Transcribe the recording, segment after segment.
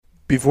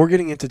Before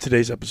getting into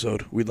today's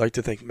episode, we'd like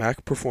to thank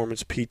Mac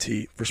Performance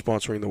PT for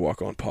sponsoring the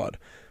Walk On Pod.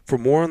 For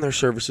more on their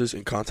services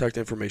and contact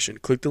information,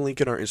 click the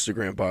link in our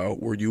Instagram bio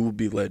where you will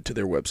be led to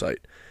their website.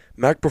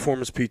 Mac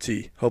Performance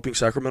PT, helping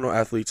Sacramento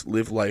athletes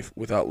live life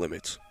without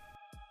limits.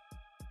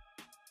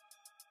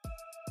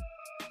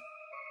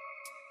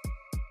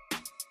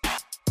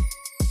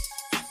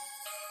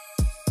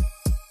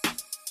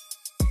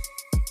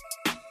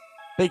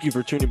 Thank you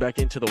for tuning back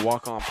into the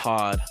Walk On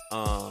Pod.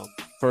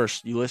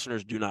 First, you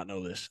listeners do not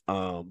know this,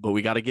 but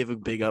we got to give a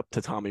big up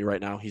to Tommy right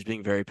now. He's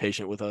being very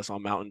patient with us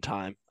on Mountain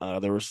Time.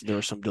 There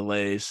were some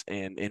delays,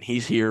 and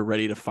he's here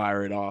ready to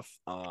fire it off.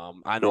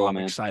 I know I'm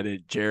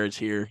excited. Jared's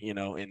here,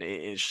 and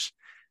it's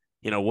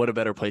what a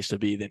better place to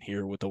be than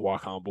here with the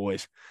Walk On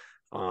boys.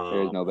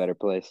 There's no better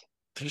place.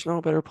 There's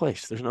no better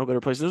place. There's no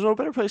better place. There's no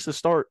better place to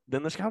start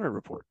than the scouting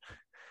report.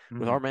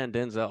 With our man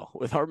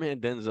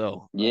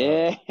Denzel.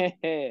 Yeah.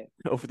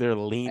 Over there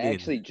leaning. I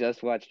actually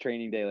just watched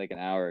Training Day like an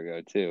hour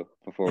ago too.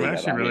 I'm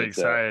actually really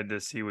excited to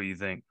see what you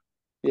think.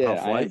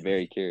 Yeah, I'm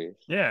very curious.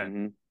 Yeah.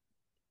 Mm-hmm.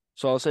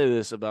 So I'll say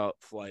this about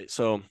Flight.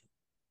 So,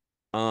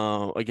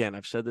 again,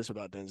 I've said this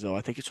about Denzel.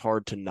 I think it's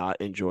hard to not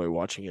enjoy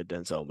watching a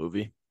Denzel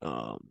movie.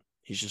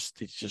 He's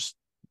just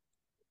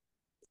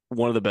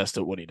one of the best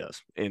at what he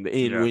does. And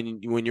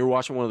when you're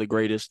watching one of the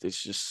greatest,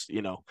 it's just,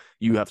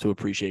 you have to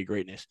appreciate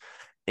greatness.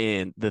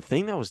 And the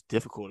thing that was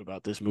difficult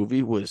about this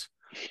movie was,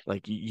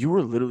 like, you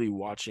were literally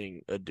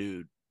watching a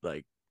dude,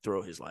 like,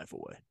 throw his life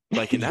away.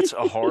 Like, and that's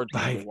a hard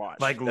thing to watch.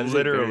 Like,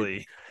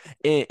 literally.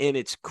 And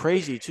it's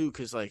crazy, too,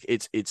 because, like,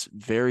 it's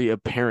very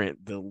apparent,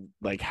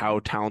 how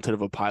talented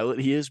of a pilot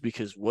he is,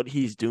 because what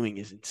he's doing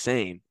is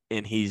insane.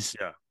 And he's,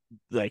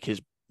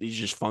 he's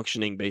just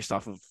functioning based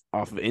off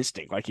of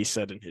instinct, like he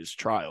said in his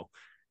trial,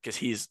 because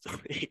he's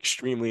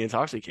extremely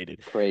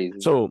intoxicated.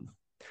 Crazy. So...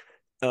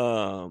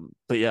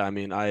 but yeah, I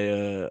mean,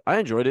 I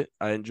enjoyed it.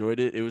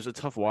 It was a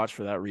tough watch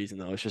for that reason,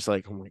 though. It's just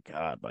like, oh my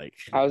God, like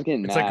I was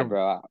getting mad,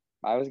 bro.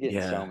 I was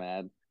getting so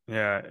mad.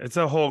 Yeah, it's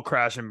a whole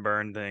crash and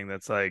burn thing.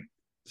 That's like,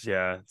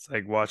 it's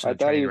like watching. I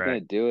thought he was gonna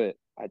do it.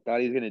 I thought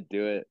he was gonna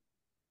do it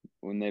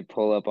when they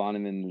pull up on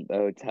him in the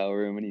hotel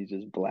room and he's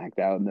just blacked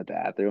out in the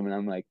bathroom, and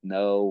I'm like,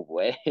 no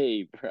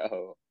way,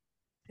 bro.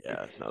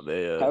 Yeah, no,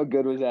 they. How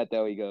good was that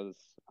though? He goes,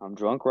 I'm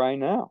drunk right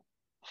now.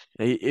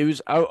 It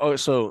was.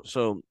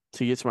 So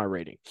to get to my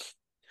rating,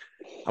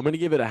 I'm going to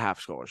give it a half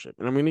scholarship.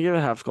 And I'm going to give it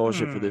a half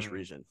scholarship for this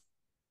reason.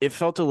 It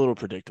felt a little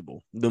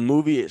predictable. The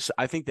movie,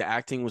 I think the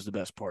acting was the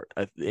best part.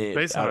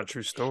 Based on a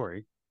true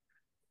story.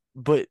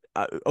 But,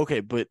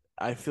 but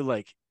I feel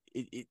like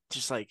it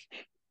just, like,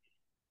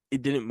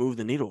 it didn't move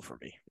the needle for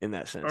me in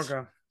that sense.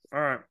 Okay. All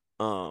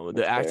right.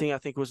 The acting, I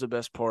think, was the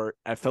best part.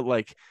 I felt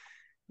like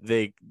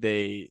they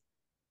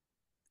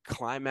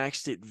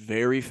climaxed it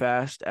very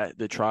fast at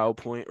the trial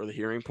point or the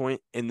hearing point,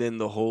 and then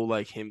the whole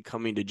like him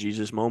coming to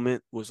Jesus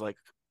moment was like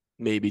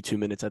maybe 2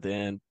 minutes at the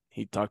end.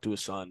 He talked to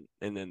his son,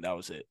 and then that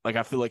was it. Like,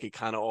 I feel like it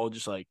kind of all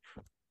just like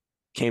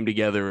came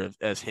together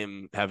as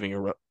him having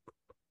a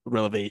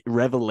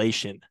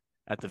revelation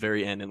at the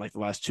very end in like the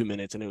last 2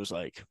 minutes, and it was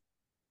like,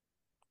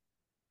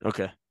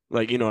 okay,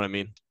 like, you know what I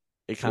mean?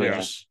 It kind of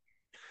just.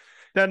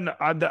 Then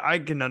I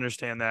can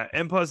understand that,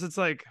 and plus it's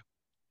like,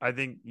 I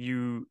think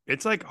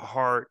it's like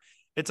hard.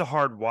 It's a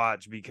hard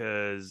watch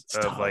because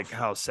of tough. Like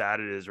how sad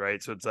it is,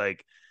 right? So it's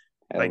like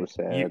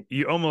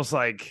you almost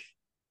like,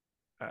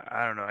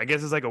 I don't know. I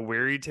guess it's like a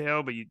weary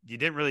tale, but you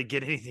didn't really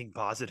get anything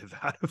positive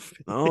out of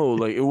it. Oh,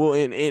 like, well,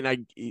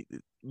 and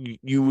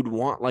you would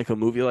want like a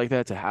movie like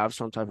that to have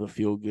some type of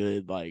feel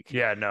good, like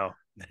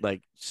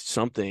like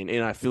something.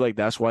 And I feel like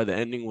that's why the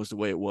ending was the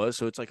way it was.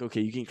 So it's like,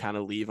 okay, you can kind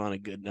of leave on a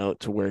good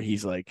note to where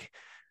he's like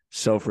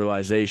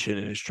self-realization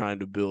and is trying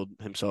to build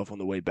himself on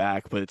the way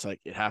back, but it's like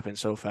it happened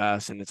so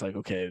fast, and it's like,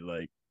 okay,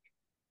 like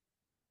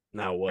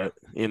now what?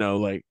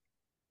 Like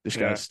this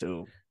guy's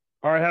still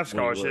all right. Half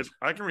scholarship,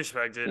 I can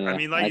respect it. Yeah, I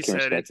mean, like you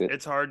said,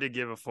 it's hard to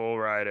give a full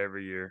ride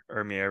every year, or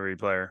every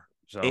player.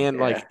 So and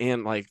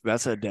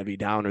that's a Debbie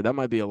Downer. That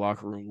might be a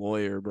locker room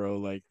lawyer, bro.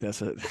 Like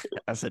that's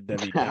a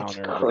Debbie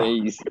Downer.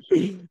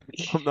 Crazy.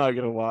 I'm not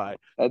gonna lie.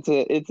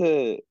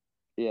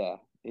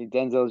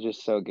 Denzel's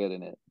just so good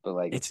in it, but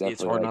like it's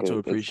hard not to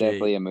appreciate. It's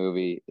definitely a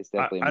movie. It's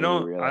definitely a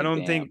movie.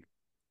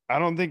 I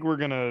don't think we're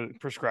gonna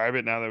prescribe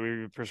it now that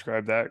we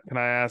prescribed that. Can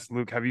I ask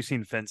Luke? Have you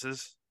seen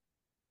Fences?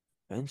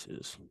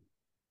 Fences?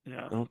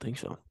 Yeah, I don't think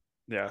so.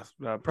 Yeah,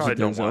 probably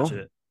don't watch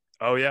it.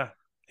 Oh yeah,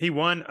 he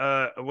won.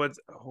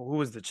 Who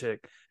was the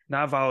chick?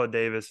 Not Viola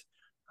Davis.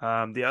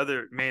 The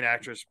other main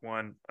actress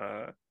won.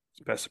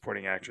 Best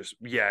supporting actress.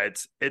 Yeah,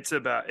 it's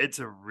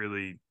a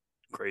really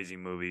crazy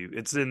movie.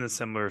 It's in the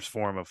similar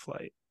form of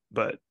Flight,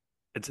 but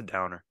it's a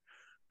downer.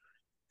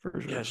 For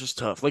sure. Yeah, it's just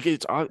tough. Like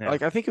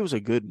like I think it was a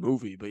good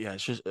movie, but yeah,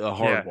 it's just a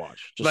hard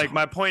watch.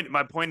 My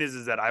point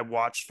is that I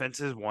watched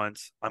Fences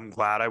once. I'm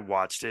glad I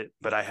watched it,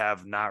 but I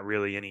have not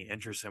really any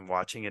interest in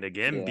watching it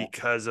again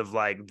because of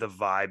like the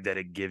vibe that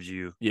it gives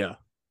you. Yeah.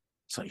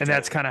 And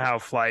that's kind of how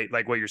Flight,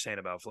 like what you're saying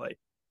about Flight.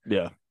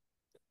 Yeah.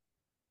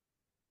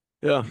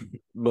 Yeah,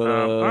 but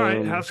All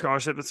right, half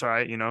scholarship. That's all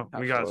right. You know,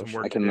 we half got some scholarship.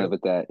 I work to can live do.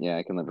 with that. Yeah,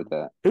 I can live with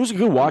that. It was a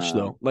good watch Um,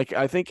 though. Like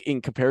I think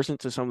in comparison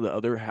to some of the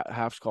other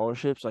half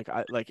scholarships, like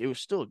it was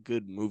still a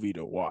good movie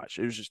to watch.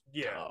 It was just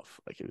Yeah, tough.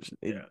 Like it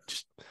yeah,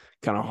 just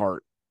kind of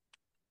heart,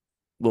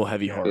 a little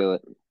heavy yeah. heart. feel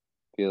it,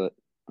 feel it.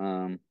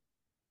 Um,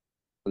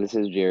 this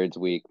is Jared's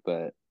week,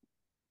 but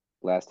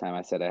last time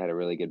I said I had a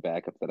really good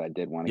backup that I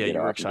did want to Yeah, get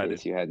you were off in excited.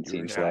 case you hadn't You were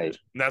seen Yeah, excited. Flight.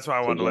 that's why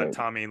I So wanted to let Jared,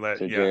 Tommy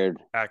so yeah Jared,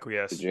 so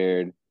acquiesce.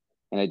 Jared,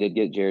 and I did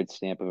get Jared's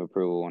stamp of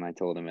approval when I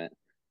told him it.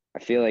 I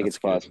feel like it's That's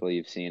good. possible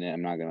you've seen it.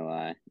 I'm not gonna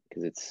lie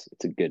because it's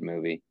a good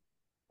movie.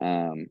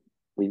 Um,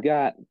 we've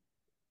got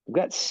we've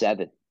got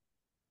seven.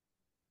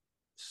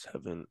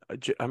 Seven.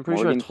 I'm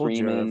pretty sure I Morgan told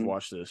Jared I've Freeman,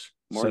 watched this.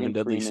 Seven Morgan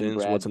Deadly Freeman,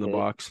 Sins. What's Brad in the Pitt,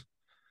 box?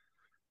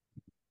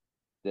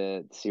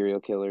 the serial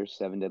killers,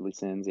 Seven Deadly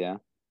Sins. Yeah,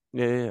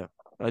 Yeah, yeah,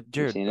 yeah. you've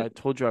Jared, seen I it.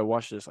 told you I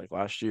watched this like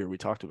last year. We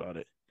talked about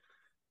it.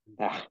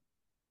 Ah,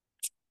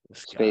 This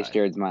Space guy.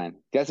 Jared's mine.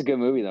 That's a good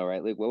movie though,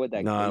 right? Luke, what No,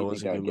 do it you was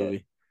think a that good would get?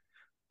 movie.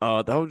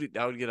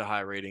 That would get a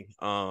high rating.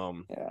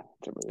 Yeah,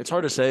 it's a really It's good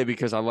hard to movie. say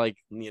because I like,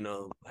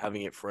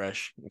 having it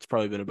fresh. It's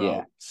probably been Yeah,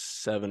 about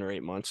 7 or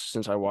 8 months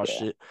since I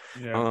watched yeah. it.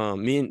 Yeah.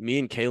 Me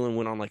and Kaylin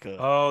went on like a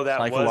Oh,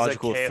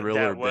 psychological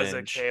thriller That was a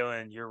binge.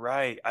 Kalen. You're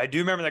right. I do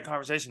remember that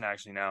conversation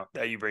actually. Now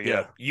that you bring it Yeah,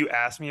 up, you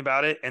asked me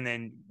about it, and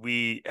then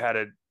we had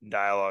a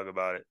dialogue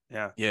about it.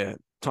 Yeah, yeah.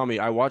 Tommy,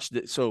 I watched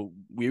it. So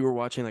we were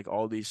watching like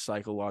all these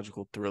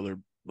psychological thriller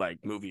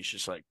like movies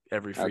just like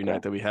every free Okay.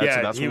 night that we had. So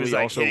yeah. that's He when was we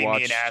like also hitting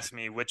me and watched. asked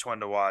me which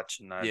one to watch,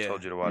 and I Yeah,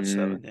 told you to watch Mm,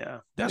 Seven. Yeah,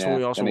 that's when yeah,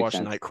 we that also makes watched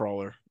sense.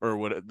 Nightcrawler or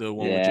what the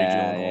one with Jake Yeah,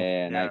 Gyllenhaal.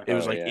 yeah, yeah. yeah. It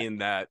was Nightcrawler, like yeah. in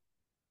that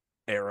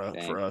era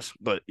Dang. for us.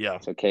 But yeah,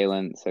 So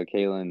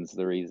Kalen's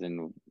the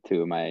reason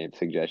two of my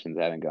suggestions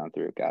haven't gone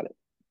through. Got it.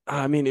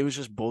 I mean, it was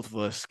just both of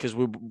us because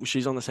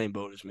she's on the same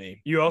boat as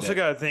me. You also That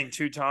got to think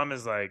too. Tom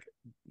is like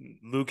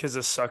Luke is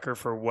a sucker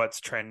for what's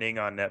trending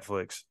on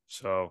Netflix.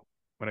 So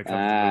when it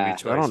comes to movie Ah,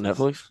 is that on choices,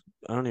 Netflix?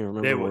 I don't even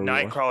remember where we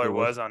watched. It Nightcrawler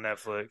was. was on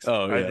Netflix.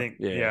 Oh I yeah, think,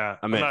 yeah, yeah. yeah.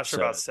 I I'm meant not sure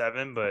about seven.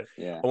 Seven, but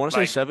yeah. I want to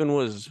say like, seven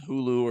was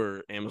Hulu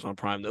or Amazon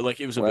Prime. Like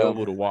it was available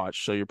Well, to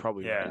watch, so you're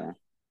probably right. yeah, yeah.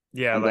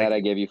 yeah, I'm glad like, I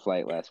gave you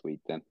Flight last week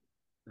then.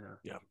 yeah.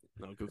 Yeah.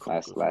 No, good call.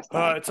 Last Good call. last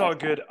time. It's all Last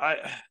time. good.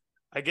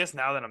 I guess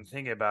now that I'm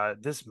thinking about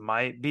it, this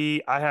might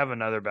be. I have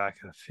another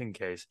backup in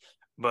case,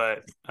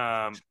 but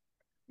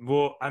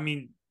well, I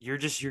mean, you're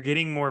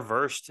getting more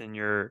versed in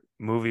your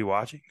movie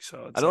watching,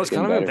 so I it's know it's like,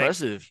 Getting kind of better.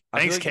 impressive. I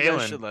feel thanks, like you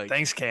guys Kalen. should like,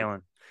 Thanks,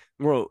 Kalen.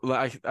 bro.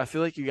 Like I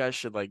feel like you guys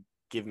should like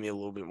give me a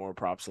little bit more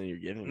props than you're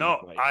giving me. No,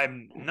 Like,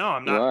 I'm You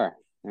not. are.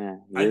 Yeah.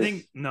 I You're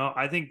think no,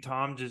 I think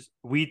Tom just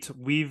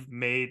we've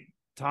made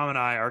Tom and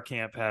I our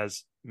camp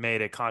has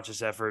made a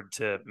conscious effort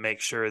to make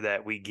sure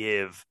that we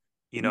give,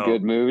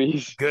 good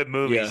movies. good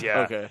movies.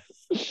 yeah, Yeah.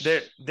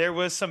 okay. There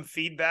was some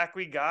feedback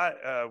we got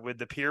with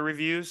the peer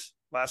reviews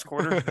last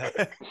quarter.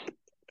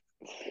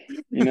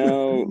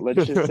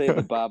 Let's just say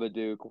the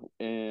Babadook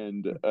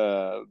and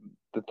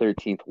the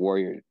 13th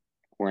Warrior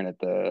weren't at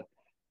the.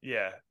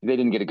 Yeah. They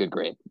didn't get a good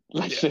grade.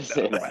 Let's Yeah, just no.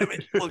 say that. I mean,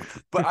 look,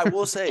 but I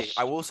will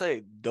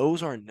say,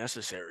 those are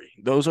necessary.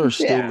 Those are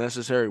still Yeah.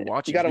 necessary You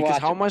watches got to because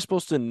watch how them. am I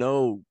supposed to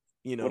know,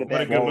 What a What a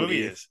bad good movie.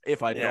 movie quality is.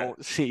 if I Yeah.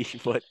 don't see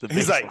what the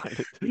He's like, baseline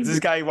this is?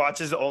 guy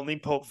watches only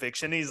Pulp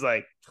Fiction. He's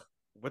like,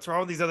 what's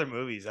wrong with these other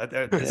movies?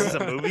 This is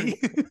Yeah. a movie?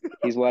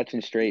 He's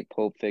watching straight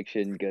Pulp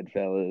Fiction,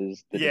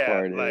 Goodfellas, The Yeah,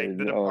 like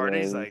The Departed, all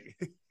Departed. He's those. like,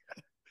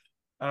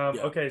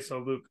 Yeah. okay, so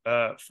Luke,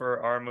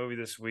 for our movie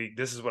this week,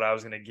 this is what I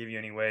was gonna give you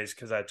anyways,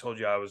 because I told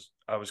you I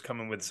was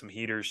coming with some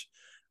heaters.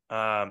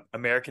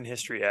 American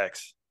History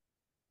X.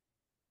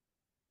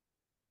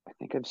 I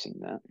think I've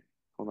seen that.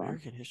 Hold on.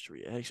 American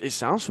History X. It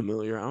sounds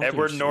familiar. I don't think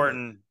Edward I've seen it.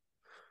 Norton.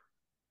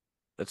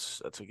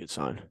 That's a good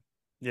sign.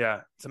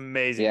 Yeah, it's an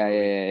amazing Yeah, yeah,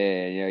 movie.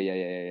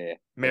 yeah. That's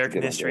a American good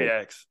one, History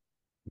Jared. X.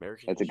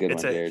 American That's a good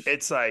It's one,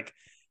 Jared. like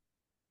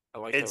I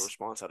like that it's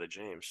response out of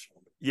James.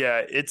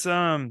 yeah, it's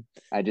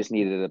I just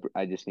needed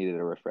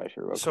a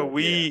refresher real so quick.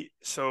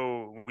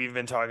 we've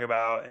been talking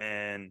about,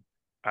 and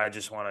I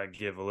just want to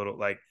give a little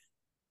like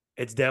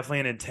it's definitely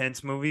an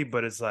intense movie,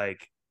 but it's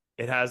like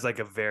it has like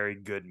a very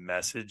good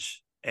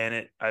message in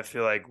it. I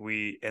feel like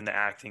and the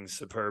acting's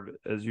superb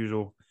as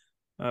usual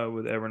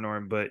with Edward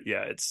Norton, but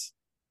yeah, it's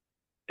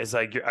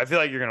like I feel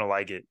like you're gonna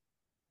like it.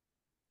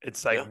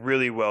 It's like Yeah.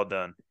 really well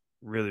done,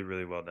 really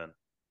really well done.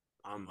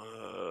 I'm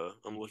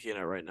looking at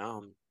it right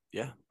now.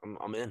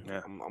 I'm in.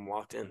 Yeah. I'm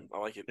locked in. I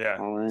like it. Yeah.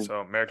 All in.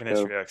 So American Go.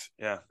 History X.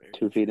 Yeah.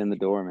 2 feet in the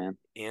door, man.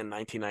 And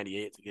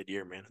 1998. It's a good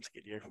year, man. It's a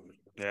good year.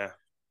 Yeah.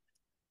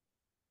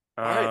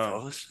 All right,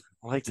 fellas.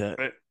 I like that.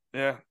 But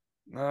yeah,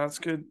 no, that's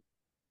good.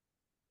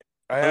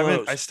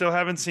 Oh, I still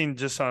haven't seen,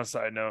 just on a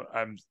side note,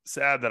 I'm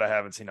sad that I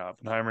haven't seen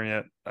Oppenheimer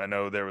yet. I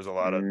know there was a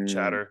lot of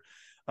chatter.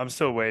 I'm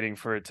still waiting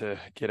for it to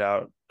get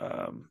out.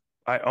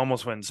 I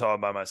almost went and saw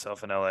it by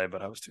myself in LA,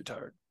 but I was too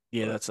tired.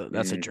 yeah, that's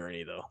a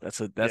journey though. That's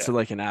Yeah.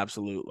 like an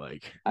absolute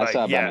like I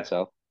saw it by yeah.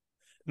 myself.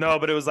 No,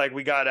 but it was like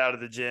we got out of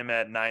the gym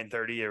at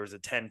 9:30. It was a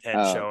 10:10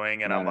 Oh,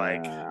 showing, and no, I'm no,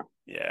 like, no,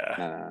 yeah,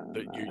 no, no, no,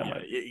 But no, you, no, I'm yeah,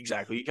 like,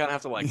 exactly. You kind of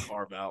have to like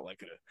carve out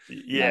like no, a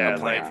yeah, no, no,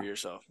 plan like for no.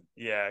 yourself.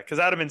 yeah, because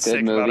I'd have been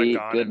sick if I'd have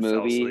gone Good and fell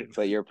movie, asleep.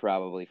 but you're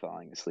probably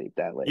falling asleep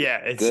that late. Yeah,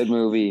 it's Good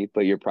movie,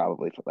 but you're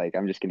probably like,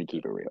 I'm just gonna Yeah,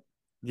 keep it real.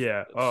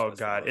 yeah. Oh that's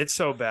God, valid. it's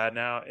so bad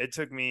now. It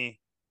took me.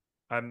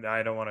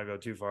 I don't want to go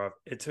too far off.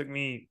 It took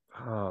me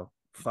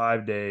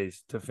 5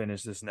 days to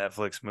finish this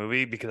Netflix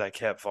movie because I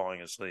kept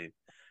falling asleep,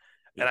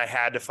 Yeah. and I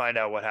had to find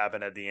out what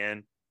happened at the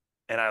end,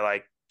 and I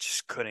like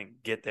just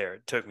couldn't get there.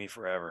 It took me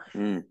forever.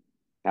 Mm.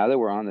 Now that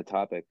we're on the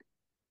topic,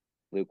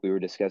 Luke, we were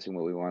discussing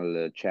what we wanted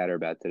to chatter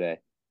about today.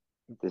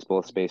 This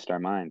both spaced our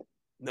mind.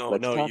 No,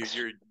 Let's no, talk.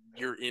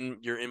 you're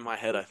in my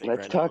head, I think,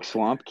 Let's right now. talk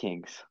Swamp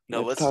Kings.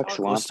 No, let's Swamp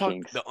talk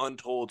Kings. the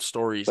untold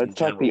stories in Let's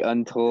talk the general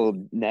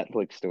untold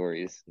Netflix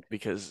stories.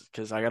 because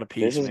I got a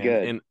This piece, is man,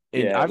 good. and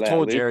Yeah, I've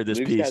told Jared this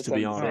Luke's piece got to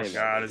be something to say Oh honest.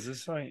 about God, this. is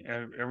this like?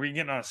 Are we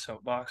getting on a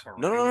soapbox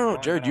No, already? How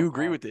long Jared, been on you the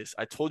agree call? with this?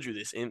 I told you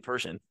this in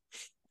person,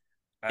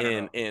 I don't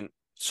know. and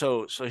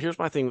so here's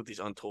my thing with these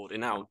untold,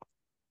 and now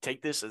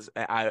take this as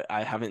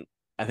I haven't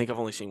I think I've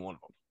only seen one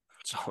of them,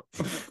 so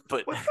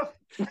but What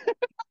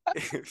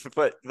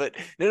but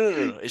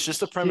no. It's just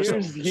the premise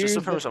of them. It's just the Here's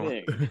the premise of them.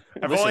 thing.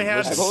 I've only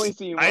had I've only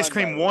seen ice one, by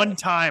cream the way. one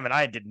time, and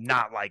I did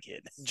not like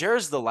it.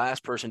 Jared's the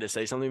last person to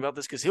say something about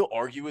this because he'll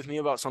argue with me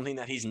about something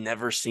that he's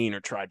never seen or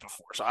tried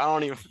before. So I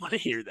don't even want to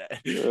hear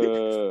that.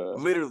 Uh,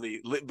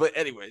 Literally. But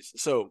anyways,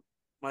 so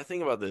my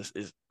thing about this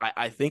is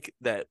I think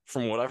that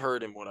from what I've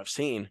heard and what I've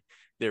seen,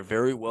 they're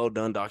very well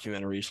done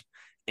documentaries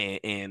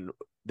and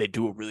they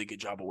do a really good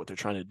job of what they're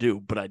trying to do.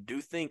 But I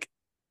do think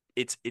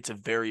it's a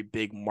very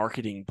big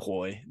marketing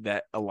ploy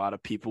that a lot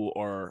of people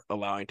are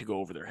allowing to go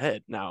over their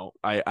head. Now,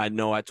 I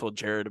know I told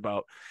Jared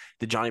about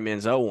the Johnny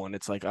Manziel one.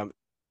 It's like I'm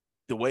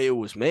the way it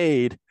was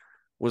made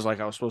was like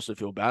I was supposed to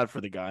feel bad for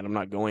the guy, and I'm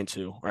not going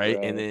to, right?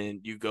 And right. then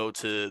you go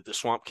to the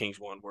Swamp Kings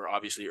one, where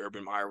obviously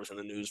Urban Meyer was in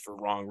the news for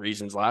wrong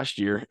reasons last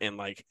year, and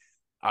like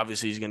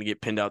obviously he's going to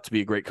get pinned out to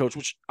be a great coach,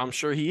 which I'm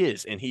sure he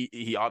is, and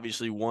he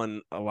obviously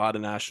won a lot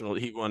of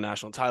he won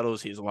national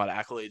titles, he has a lot of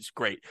accolades,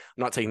 great.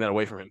 I'm not taking that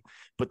away from him,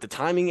 but the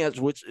timing at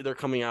which they're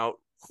coming out,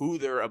 who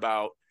they're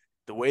about,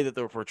 the way that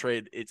they're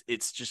portrayed,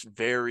 it's just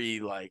very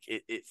like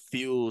it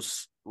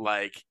feels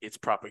like it's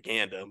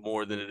propaganda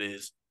more than it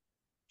is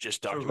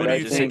just So who But do documentary. I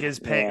you Just think saying, think, is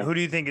paying? yeah, Who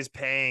do you think is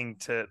paying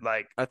to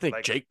I think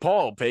like? Jake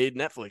Paul paid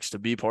Netflix to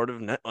be part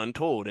of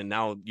Untold, and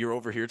now you're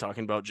over here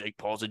talking about Jake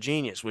Paul's a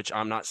genius, which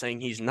I'm not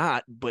saying he's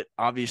not, but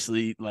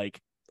obviously, like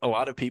a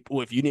lot of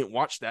people, if you didn't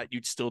watch that,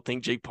 you'd still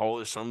think Jake Paul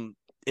is some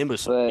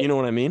imbecile. but You know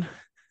what I mean?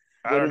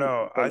 I don't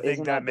know. I think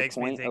isn't that that the makes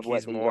me point think of what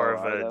he's these more all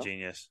of are, a though?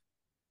 genius.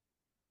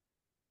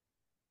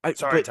 I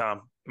Sorry, but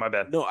Tom. My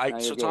bad. no, I No, you're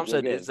so good. Tom You're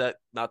said, is good. that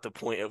not the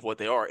point of what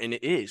they are? And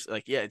it is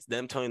like, yeah, it's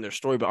them telling their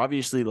story, but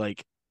obviously,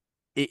 like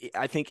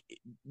I think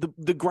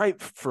the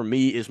gripe for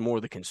me is more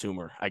the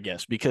consumer, I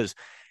guess, because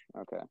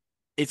Okay.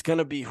 it's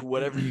gonna be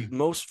whatever you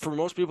most for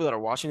most people that are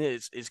watching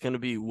it, it's gonna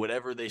be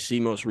whatever they see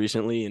most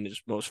recently and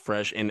is most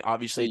fresh. And So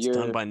obviously, it's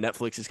done you're, by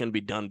Netflix. It's gonna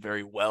be done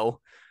very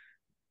well.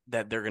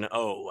 That they're gonna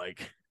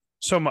like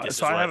this So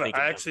is I what I have think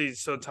of I them. actually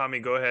so Tommy,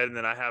 go ahead, and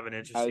then I have an I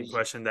interesting was,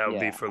 question that would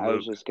be yeah, for I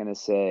was Luke. just gonna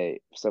say,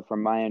 so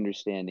from my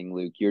understanding,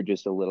 Luke, you're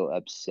just a little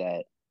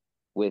upset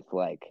with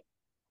like,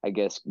 I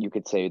guess you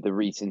could say the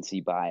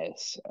recency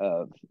bias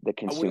of the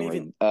I wouldn't consumer,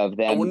 even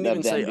I wouldn't even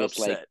of say them just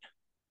like upset.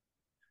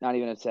 not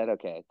even upset.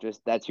 Okay,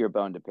 just that's your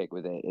bone to pick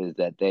with it is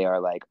that they are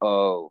like,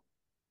 oh,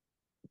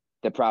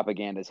 the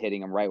propaganda is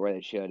hitting them right where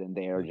it should, and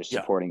they are just Yeah,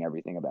 supporting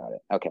everything about it.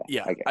 Okay,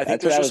 yeah. okay, I think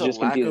that's what there's I just was a just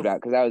lack confused of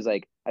about because I was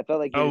like, I felt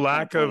like A you're just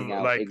kind of lack of pointing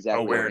out like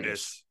exactly what it is.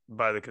 awareness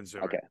by the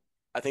consumer. Okay,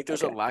 I think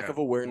there's a okay, lack Yeah. of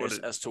What awareness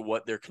it, as to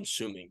what they're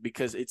consuming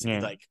because it's yeah.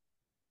 like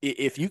They think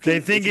if you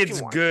can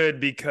it's watch good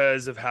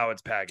because of how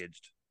it's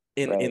packaged.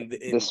 right.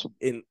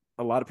 in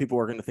a lot of people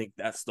are going to think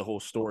that's the whole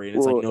story, and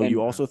it's like Well, no, you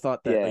and also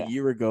thought that a yeah,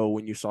 year ago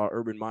when you saw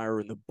Urban Meyer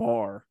in the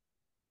bar,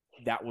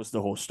 that was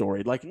the whole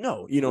story. Like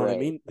no, you know what I right.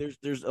 mean?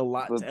 There's a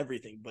lot But to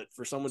everything, but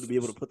for someone to be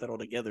able to put that all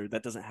together,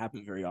 that doesn't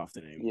happen very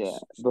often anymore.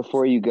 yeah,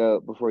 before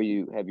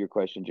you have your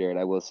question, Jared,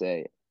 I will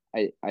say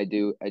I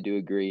do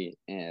agree,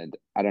 and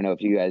I don't know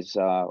if you guys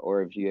saw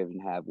or if you even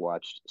have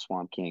watched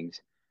Swamp Kings,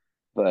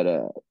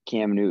 but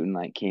Cam Newton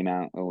like came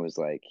out and was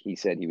like he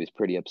said he was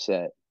pretty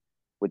upset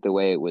with the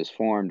way it was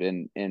formed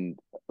and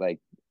like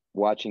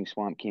watching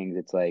Swamp Kings,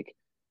 it's like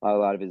a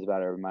lot of it is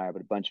about Urban Meyer,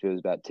 but a bunch of it was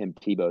about Tim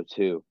Tebow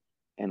too,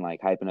 and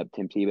like hyping up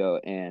Tim Tebow.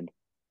 And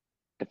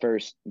the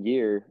first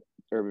year,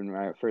 Urban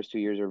Meyer, first 2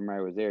 years Urban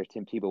Meyer was there,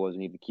 Tim Tebow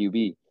wasn't even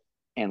QB.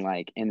 And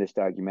like in this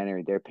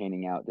documentary, they're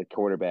painting out the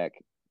quarterback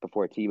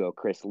before Tebow,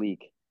 Chris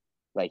Leak,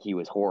 like he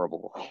was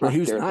horrible. Well, he Like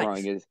was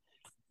nice.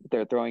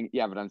 they're throwing,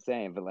 yeah, but I'm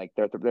saying, but like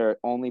they're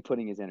only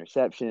putting his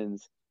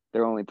interceptions.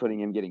 They're only putting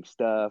him getting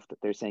stuffed.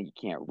 They're saying he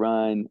can't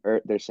run.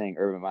 Or they're saying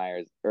Urban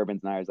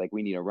Meyer's like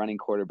we need a running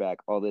quarterback,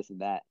 all this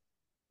and that.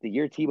 The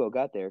year Tebow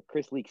got there,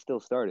 Chris Leak still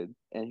started,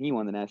 and he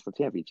won the national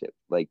championship.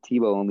 Like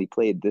Tebow only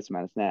played this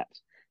amount of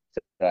snaps.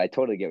 So I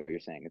totally get what you're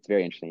saying. It's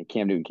very interesting.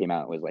 Cam Newton came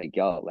out and was like,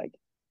 "Y'all, like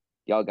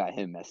y'all got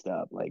him messed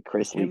up. Like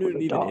Was Chris Cam Leak was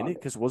Newton a even in it? dog.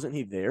 Because wasn't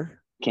he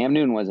there? Cam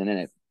Newton wasn't in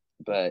it,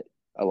 but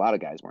a lot of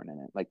guys weren't in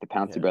it. Like the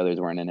Pouncey Yeah. brothers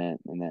weren't in it,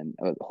 and then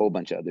a whole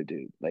bunch of other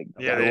dudes. Like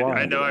Yeah, Wonder I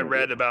why. know. did I interview.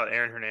 read about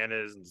Aaron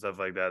Hernandez and stuff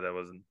like that. That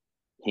wasn't.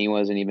 He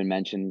wasn't even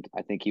mentioned.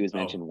 I think he was Oh,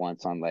 mentioned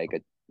once on like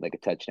a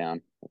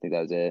touchdown. I think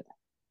that was it.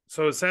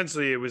 So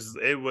essentially, it was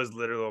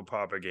literal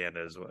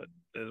propaganda, is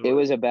It what.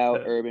 was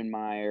about Uh, Urban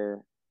Meyer,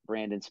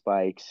 Brandon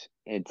Spikes,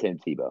 and Tim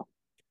Tebow.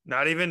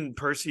 Not even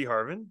Percy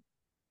Harvin.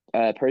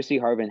 Percy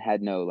Harvin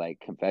had no like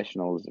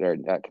confessionals or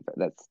not,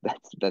 that's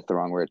the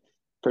wrong word.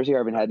 Percy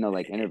Harvin Uh, had no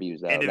like interviews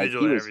though. Like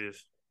Individual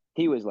interviews.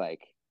 he was like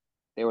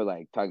they were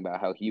like talking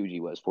about how huge he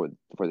was for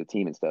the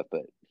team and stuff,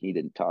 but he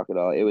didn't talk at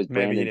all. It was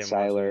Maybe he Brandon didn't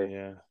want to. Seiler,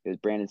 Yeah. it was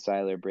Brandon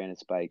Seiler, Brandon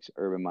Spikes,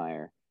 Urban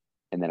Meyer,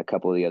 and then a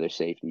couple of the other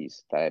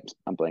safeties that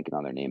I'm blanking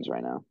on their names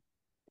right now.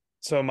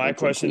 So And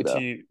Tim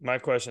Tebow. my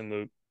question,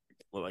 Luke,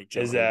 well, like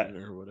Joe is that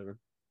Haden or whatever.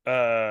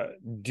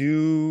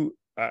 do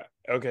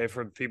okay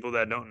for people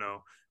that don't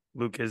know,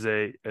 Luke is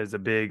a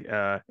big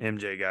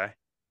MJ guy.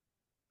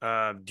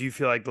 Do you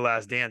feel like The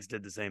Last Dance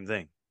did the same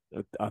thing?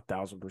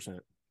 1,000%.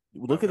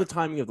 Look at Okay. the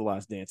timing of The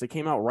Last Dance. It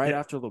came out right Yeah.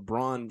 after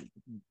LeBron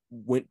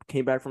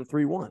came back from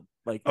 3-1.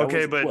 Like that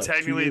Okay, was but what, two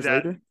technically years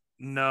that later?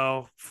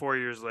 no, 4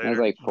 years That was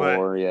later. like But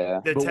 4,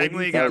 yeah. that But when you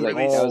technically think got of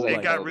released. that was It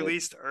like got COVID.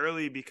 released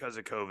early because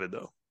of COVID,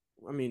 though.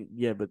 I mean,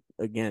 yeah, but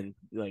again,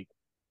 like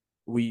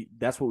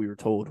that's what we were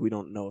told. We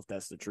don't know if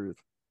that's the truth.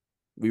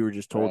 We were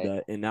just told Right.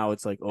 that, and now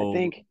it's like, I oh,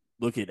 think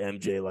look at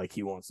MJ, like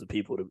he wants the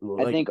people to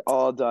I like think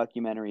all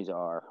documentaries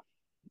are,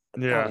 a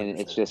Yeah. thousand and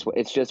it's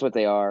percent. just what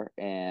they are,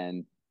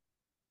 and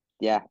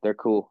yeah, they're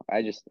cool.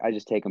 I just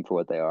take them for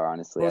what they are.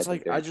 Honestly, But I it's think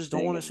like they're I just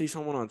don't want interesting, to and see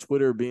someone on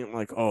Twitter being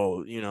like,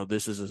 oh,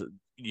 this is a,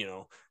 you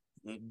know,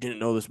 didn't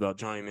know this about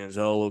Johnny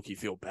Manziel. Look, you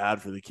feel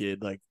bad for the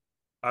kid. Like,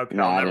 Okay,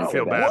 no, I'll I never didn't bro,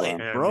 feel feel bad bad for for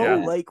what, him. him. bro? Yeah.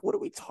 Yeah, Like, what are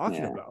we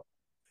talking yeah, about?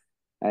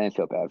 I didn't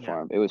feel bad Yeah.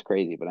 for him. It was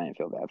crazy, but I didn't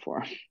feel bad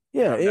for him.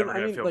 Yeah, I'm and never I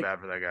gonna mean, feel like, bad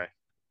for that guy.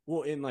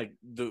 well, in like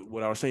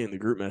what I was saying in the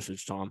group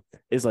message, Tom,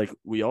 is like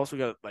we also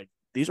got like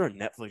these are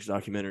Netflix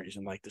documentaries,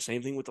 and like the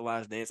same thing with The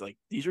Last Dance. Like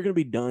these are gonna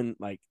be done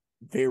like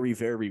very,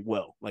 very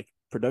well. Like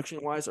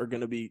production wise, are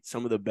gonna be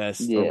some of the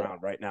best Yeah,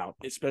 around right now,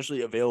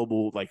 especially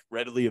available, like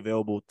readily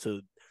available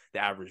to the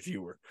average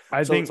viewer.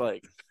 I So it's think.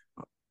 like,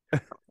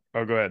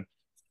 Oh, go ahead.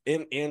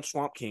 and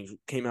Swamp Kings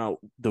came out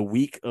the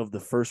week of the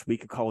first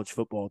week of college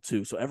football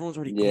too. So everyone's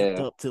already amped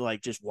yeah. up to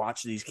like just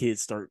watch these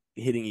kids start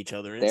hitting each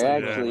other. And it's They're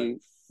like, bro, Yeah.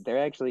 like,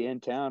 actually in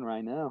town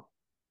right now.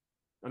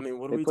 I mean,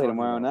 what are They we play talking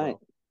tomorrow about, night.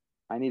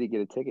 bro? I need to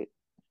get a ticket.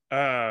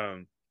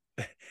 Um,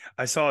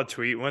 I saw a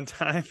tweet one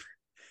time.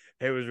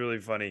 It was really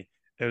funny.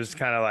 It was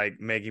kind of like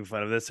making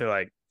fun of this. They're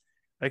like,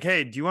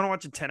 hey, do you want to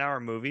watch a 10-hour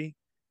movie?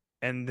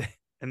 And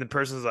and the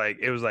person's like,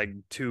 it was like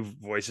two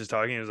voices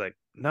talking. It was like,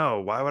 no,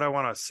 why would I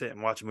want to sit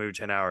and watch a movie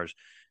 10 hours?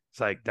 It's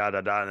like da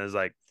da da. And it's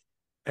like,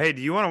 hey,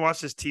 do you want to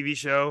watch this TV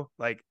show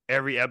like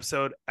every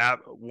episode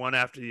one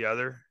after the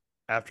other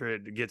after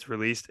it gets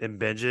released and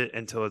binge it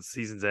until its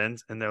season's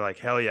ends? And they're like,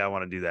 hell yeah, I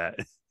want to do that.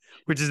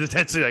 Which is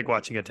essentially like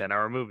watching a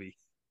 10-hour movie.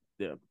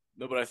 Yeah.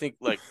 No, but I think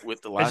like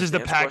with the It's Last just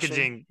Dance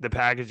question, the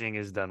packaging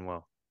is done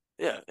well.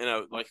 yeah,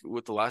 and like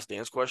with the Last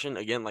Dance question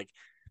again, like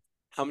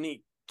how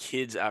many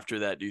kids after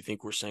that do you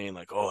think were saying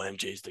like, "Oh,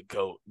 MJ's the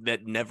goat,"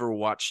 that never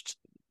watched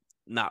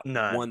not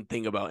None. one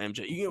thing about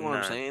MJ? You get what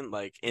I'm None. saying?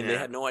 Like, and they Yeah.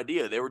 had no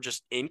idea. They were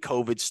just in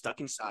COVID,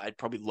 stuck inside.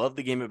 Probably loved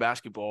the game of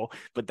basketball,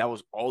 but that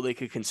was all they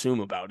could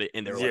consume about it,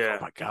 and they were like, "Oh Yeah.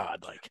 my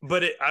god!" Like,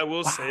 But I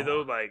will say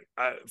though, wow.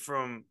 like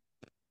from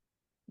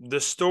the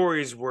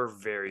stories were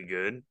very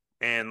good,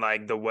 and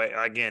like the way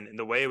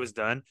it was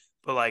done,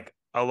 but like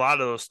a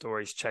lot of those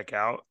stories check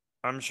out,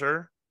 I'm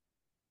sure.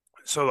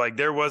 So like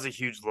there was a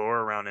huge lore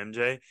around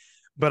MJ,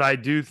 but I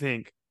do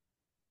think,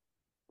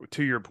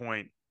 to your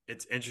point,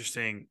 it's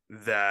interesting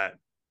that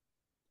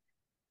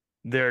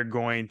they're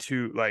going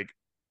to like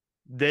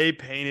they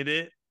painted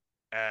it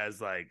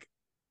as like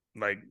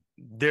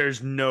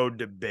there's no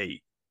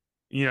debate.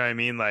 You know what I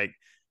mean? Like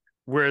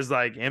whereas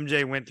like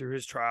MJ went through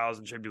his trials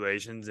and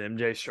tribulations,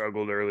 MJ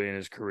struggled early in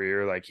his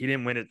career. Like he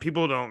didn't win it.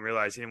 People don't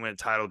realize he didn't win a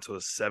title till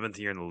his seventh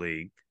year in the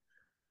league.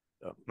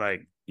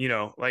 Like,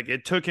 like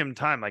it took him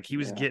time. Like he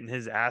was Yeah, getting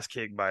his ass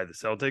kicked by the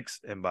Celtics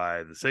and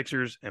by the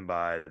Sixers and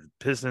by the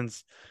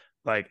Pistons,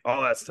 like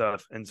all that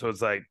stuff. And so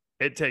it's like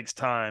it takes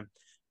time.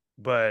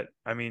 But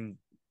I mean,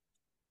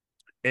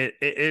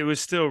 it was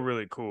still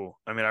really cool.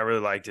 I mean, I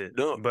really liked it.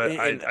 No, But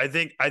and I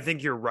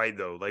think you're right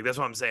though. Like that's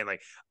what I'm saying.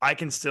 Like I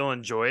can still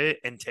enjoy it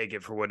and take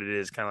it for what it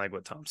is, kind of like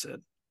what Tom said.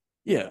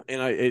 yeah,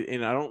 and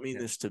I don't mean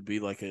Yeah. this to be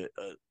like an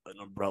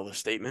umbrella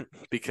statement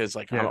because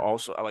like Yeah.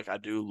 I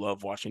do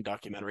love watching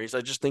documentaries.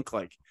 I just think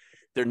like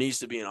there needs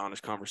to be an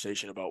honest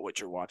conversation about what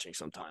you're watching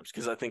sometimes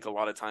because I think a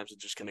lot of times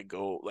it's just gonna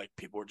go like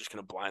people are just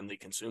gonna blindly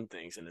consume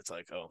things and it's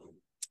like oh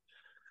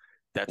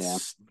yeah,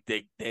 that's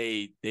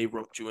they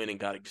roped you in and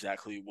got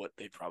exactly what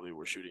they probably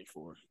were shooting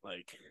for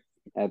like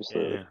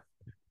absolutely. Yeah.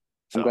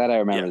 I'm so glad I yeah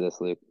remember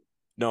this, Luke.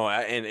 no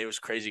and it was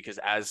crazy because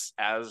as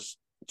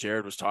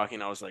Jared was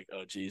talking I was like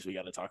oh geez we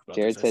got to talk about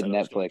this Jared I said said I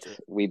was going Netflix. to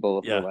We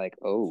both were yeah. like,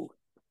 oh,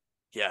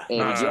 Yeah, And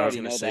no, you I was already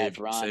gonna know that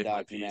Braun save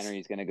my piece. documentary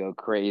is going to go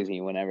crazy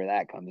whenever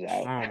that comes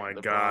out. Oh my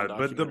The Braun God.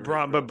 But documentary,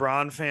 bro.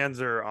 Braun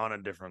fans are on a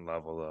different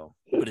level though.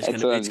 But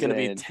That's what it's I'm gonna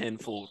be saying.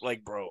 tenfold.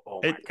 Like, bro,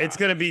 oh my It's god.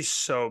 gonna be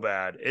so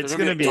bad. They're It's gonna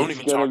be gonna like, be don't It's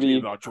even going to talk to me be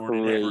about Jordan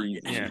ever crazy.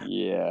 again.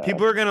 yeah. Yeah.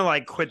 People are gonna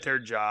like quit their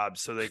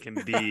jobs so they can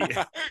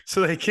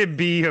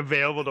be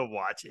available to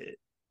watch it.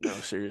 No,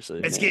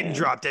 seriously. It's getting Man.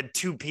 dropped at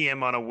 2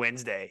 p.m. on a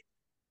Wednesday.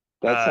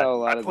 That's how a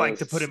lot I'd of like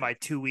to put those, in my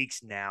 2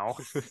 weeks now.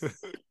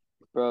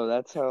 bro,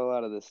 that's how a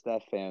lot of the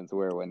Steph fans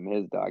were when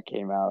his doc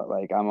came out.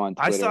 Like, I'm on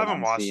I still Twitter and haven't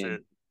I'm watched seeing,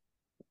 it.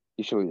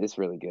 you should, it's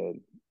really good.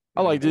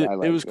 I liked it. I It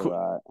liked was it a cool.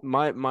 lot.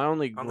 My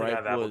only I don't think I gripe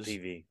have Apple was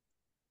TV.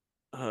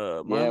 my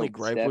Yeah, only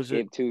gripe was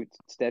it.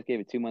 Steph gave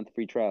a 2-month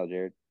free trial,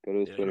 Jared. Go to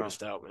his Yeah, you Twitter.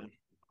 missed out, man.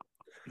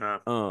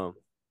 No.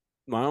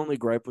 My only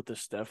gripe with the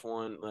Steph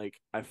one, like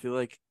I feel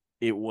like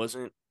it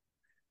wasn't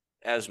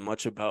as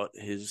much about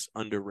his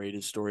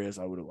underrated story as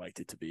I would have liked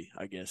it to be.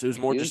 I guess it was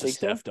more You didn't just a think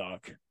so? Steph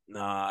doc.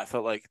 Nah, I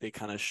felt like they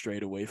kind of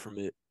strayed away from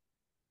it.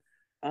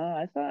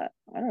 I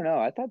don't know.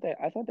 I thought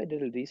they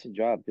did a decent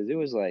job because it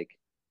was like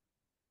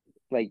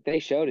they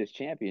showed his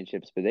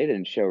championships, but they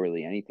didn't show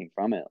really anything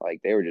from it.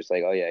 Like they were just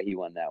like, oh yeah, he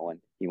won that one,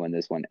 he won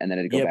this one, and then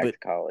it'd go Yeah, back but to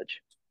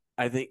college.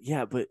 I think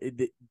but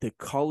the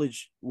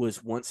college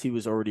was once he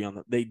was already on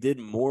the. They did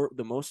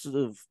the most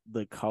of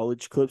the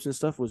college clips and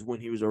stuff was when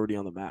he was already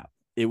on the map.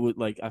 It would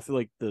like I feel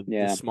like the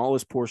Yeah,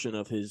 smallest portion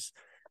of his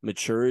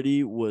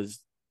maturity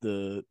was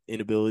the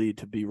inability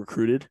to be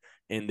recruited,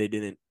 and they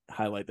didn't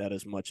highlight that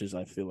as much as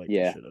I feel like they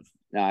yeah. should have.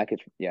 No, I can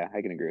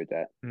agree with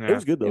that. It Yeah.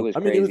 was good It though. was I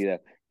mean, crazy though.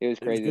 It was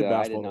it was crazy good though.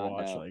 basketball to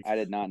watch. Like, I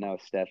did not know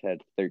Steph had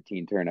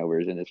 13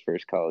 turnovers in his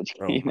first college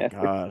oh game my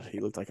ever. god, he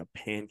looked like a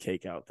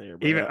pancake out there,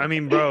 Even bro. I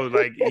mean, bro,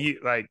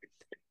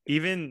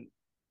 even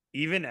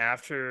even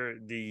after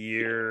the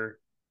year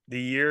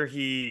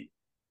he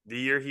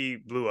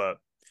blew up,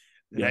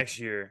 the Yeah, next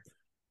year,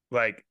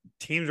 like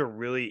teams were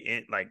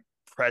really like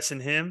pressing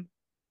him,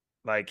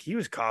 like he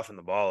was coughing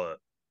the ball up.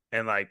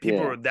 And like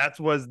people Yeah, were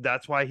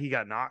that's why he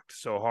got knocked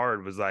so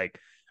hard was like,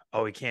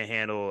 oh, he can't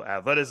handle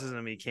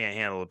athleticism, he can't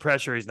handle the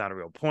pressure, he's not a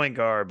real point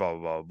guard, blah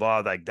blah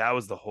blah blah. Like that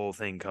was the whole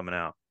thing coming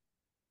out.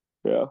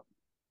 yeah.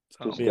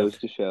 So Just yeah. goes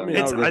to I show. mean,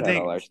 I it's would have I We've had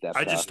think all our Steph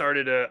I just talk.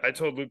 started I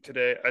told Luke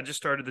today, I just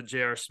started the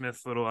J.R.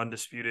 Smith little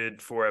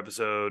undisputed 4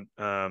 episode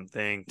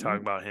thing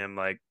talking about him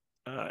like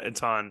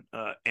it's on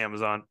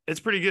Amazon.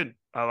 It's pretty good.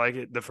 I like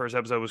it. The first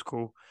episode was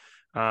cool.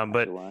 I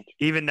But should watch.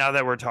 even now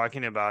that we're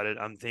talking about it,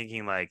 I'm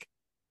thinking like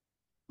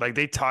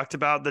they talked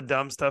about the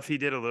dumb stuff he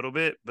did a little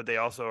bit, but they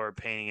also are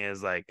painting it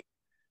as like,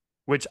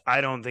 which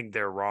I don't think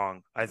they're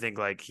wrong. I think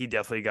like he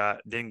definitely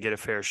didn't get a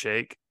fair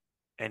shake,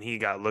 and he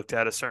got looked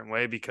at a certain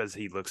way because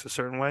he looks a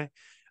certain way.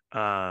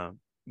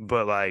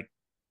 But like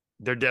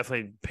they're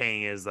definitely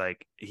painting it as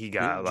like he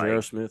got didn't J.R.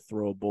 like Smith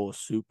throw a bowl of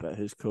soup at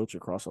his coach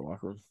across the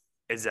locker room?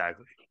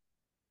 exactly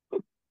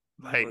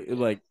like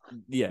Like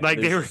yeah, like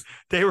there's just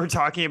they were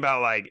talking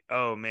about like,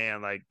 oh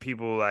man, like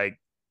people like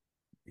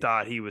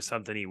thought he was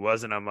something he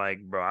wasn't. I'm like,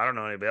 bro, I don't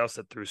know anybody else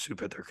that threw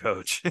soup at their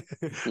coach.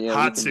 Yeah,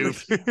 Hot soup.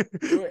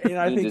 and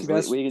I think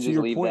that's we can to just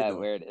your leave point that though.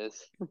 where it is.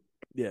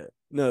 Yeah.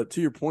 No,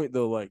 to your point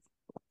though, like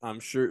I'm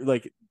sure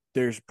like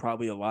there's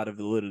probably a lot of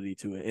validity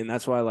to it. And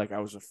that's why like I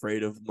was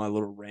afraid of my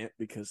little rant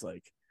because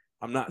like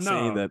I'm not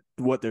saying No. that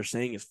what they're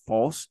saying is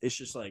false. It's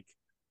just like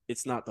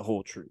it's not the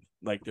whole truth.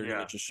 Like they're Yeah.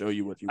 gonna just show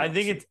you what you I want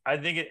to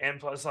think see. and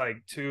plus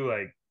like too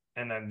like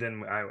and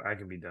then I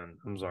can be done.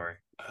 I'm sorry.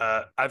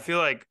 I feel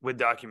like with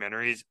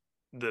documentaries,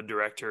 the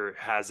director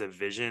has a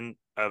vision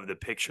of the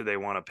picture they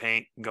want to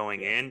paint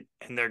going in,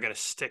 and they're gonna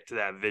stick to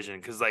that vision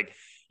because like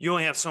you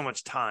only have so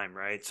much time,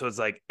 right? So it's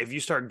like if you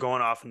start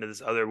going off into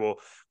this other, well,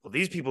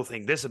 these people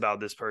think this about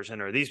this person,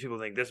 or these people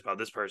think this about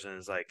this person,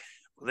 it's like,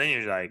 well, then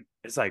you're like,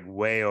 it's like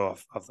way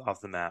off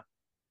the map.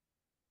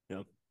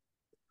 Yeah.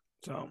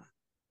 So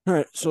All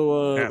right,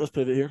 so yeah. let's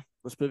pivot here.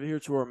 Let's pivot here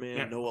to our man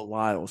Yeah. Noah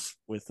Lyles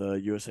with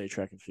USA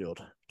Track and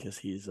Field because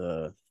he's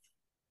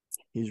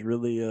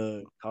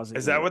really causing.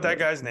 Is that what that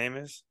guy's name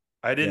is?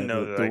 I didn't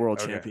know that. The Like, world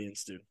okay.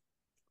 champions, dude.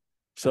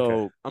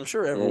 So I'm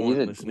sure Yeah,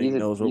 everyone listening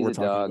knows what he's we're a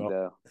talking dog about.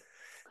 though.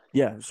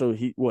 Yeah, so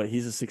he's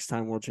a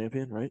 6-time world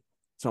champion, right?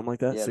 Something like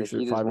that, Yeah, six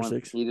or five or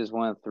six. he just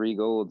won 3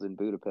 golds in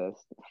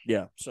Budapest.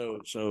 Yeah,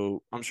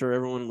 so I'm sure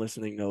everyone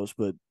listening knows,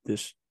 but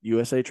this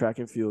USA Track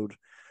and Field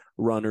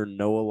runner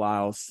Noah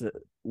Lyles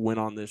went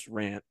on this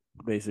rant,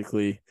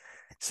 basically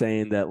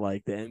saying that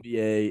like the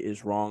NBA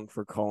is wrong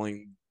for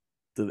calling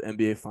the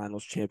NBA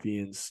Finals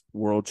champions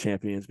world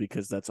champions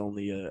because that's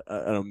only an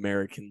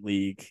American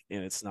league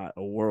and it's not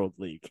a world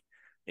league.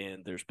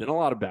 And there's been a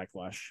lot of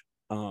backlash.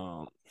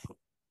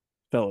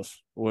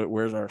 Fellas,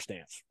 where's our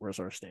stance? Where's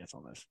our stance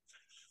on this?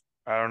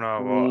 I don't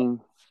know.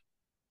 Well,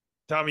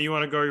 Tommy, you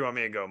want to go or you want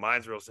me to go?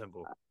 Mine's real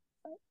simple.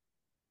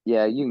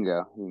 Yeah, you can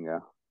go. You can go.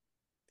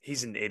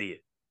 He's an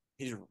idiot.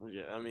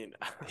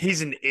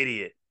 He's an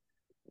idiot.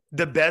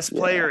 The best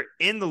player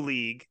in the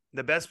league,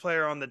 the best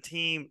player on the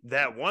team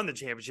that won the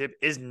championship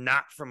is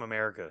not from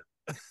America.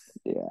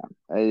 Yeah.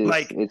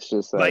 It's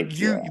just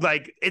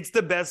like it's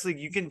the best league.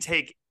 You can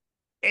take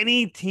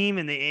any team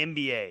in the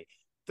NBA,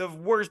 the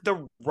worst.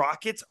 The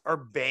Rockets are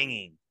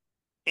banging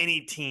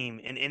any team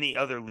in any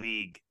other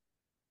league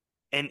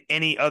in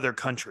any other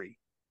country.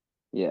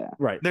 Yeah.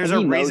 Right. There's And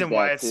a he knows reason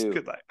why that it's too.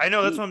 good. Like, I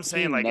know that's what I'm He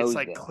saying. Like it's knows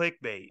like that.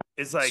 clickbait.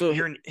 It's like So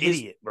you're an his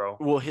idiot, bro.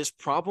 well, his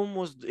problem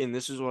was, and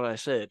this is what I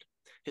said.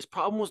 His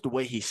problem was the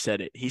way he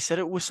said it. He said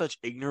it with such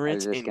I was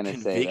ignorance just and gonna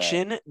say that.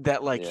 conviction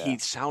that like Yeah. he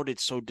sounded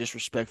so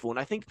disrespectful. And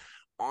I think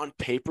on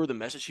paper, the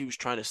message he was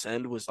trying to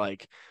send was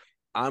like,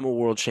 I'm a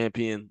world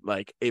champion.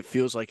 Like it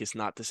feels like it's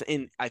not the same.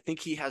 And I think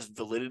he has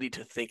validity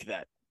to think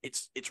that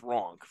it's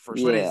wrong.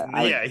 First But of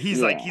Yeah. all,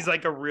 he's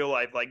like a real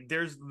life. Like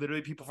there's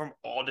literally people from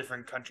all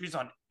different countries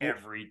on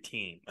every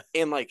team.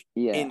 and like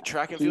Yeah. in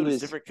track and He field, it's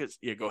was. different because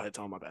go ahead,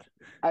 Tom. My bad.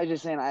 I was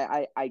just saying.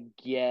 I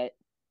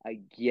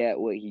get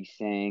what he's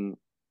saying,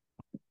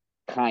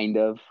 kind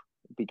of,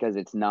 because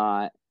it's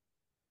not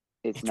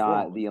It's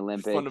wrong. the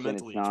Olympics and it's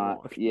Fundamentally, it's not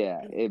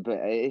wrong. but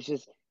it's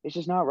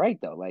just not right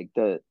though. Like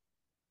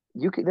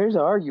there's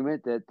an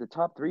argument that the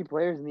top three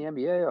players in the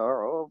NBA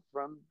are all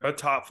A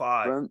top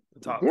five. from The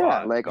top yeah,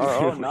 five. like are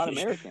all not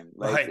Really? American.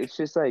 Like Like it's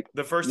just like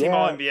the first team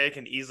all yeah, NBA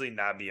can easily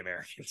not be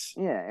Americans.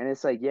 yeah, and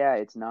it's like yeah,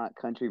 it's not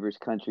country versus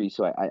country,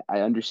 so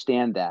I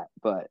understand that,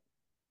 but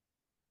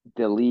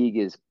the league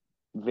is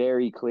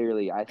very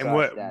clearly I And saw a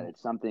what stat.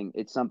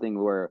 It's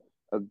something where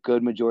a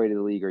good majority of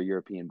the league are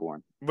European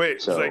born.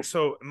 wait, So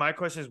so my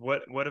question is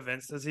what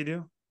events does he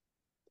do?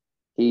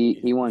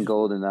 he won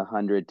gold in the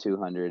 100,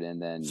 200,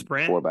 and then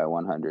Sprint?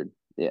 4x100.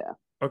 Yeah.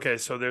 Okay,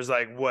 so there's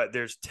like what?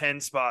 There's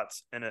 10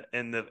 spots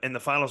in the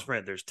final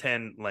sprint. There's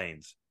 10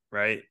 lanes,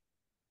 right?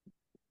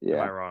 Am I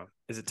Yeah. wrong?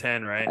 Is it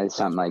 10, right?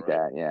 Something like right.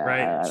 that. Yeah.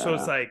 Right. I So don't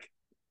it's know. like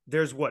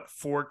there's what,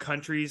 4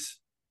 countries,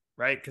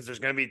 right? Because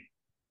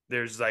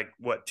there's like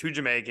what, 2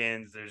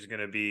 Jamaicans, there's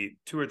gonna be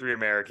 2 or 3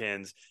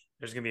 Americans,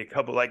 there's gonna be a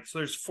couple like so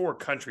there's 4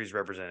 countries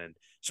represented.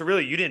 So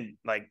really you didn't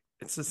like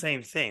it's the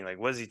same thing. Like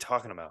what is he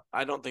talking about?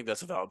 I don't think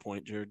that's a valid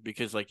point, Jared,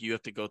 because like you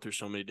have to go through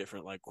so many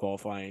different like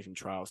qualifying and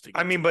trials to get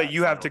I mean, to but that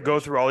you have final to go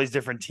race. through all these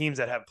different teams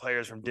that have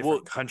players from different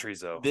Well, countries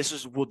though. this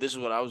is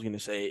what I was gonna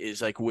say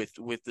is like with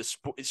the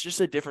sport, it's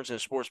just a difference in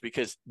sports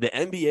because the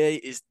NBA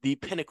is the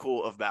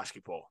pinnacle of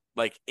basketball,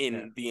 like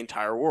in the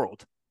entire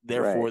world.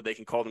 Right. Therefore, they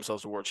can call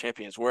themselves the world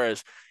champions.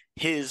 Whereas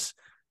his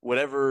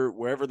wherever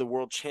the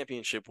world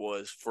championship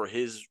was for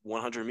his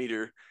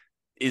 100-meter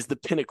is the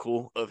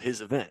pinnacle of his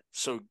event.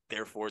 So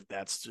therefore,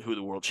 that's who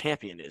the world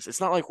champion is.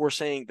 It's not like we're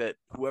saying that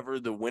whoever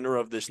the winner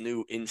of this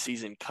new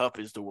in-season cup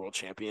is the world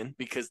champion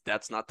because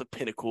that's not the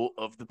pinnacle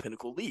of the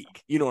pinnacle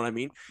league. You know what I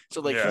mean?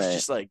 So like Yeah. he's Right.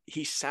 just like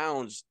he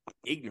sounds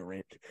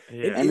ignorant.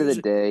 Yeah. End of the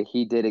day,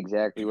 he did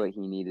exactly what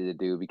he needed to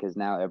do because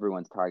now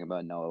everyone's talking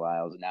about Noah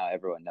Lyles, and now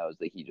everyone knows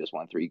that he just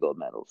won 3 gold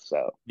medals.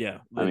 So Yeah,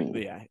 I mean,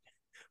 yeah.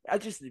 I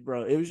just,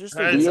 bro, it was just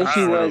I don't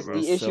know, bro.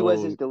 the issue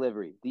was his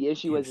delivery. The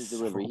issue was his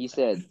delivery. He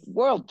said,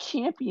 "World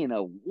champion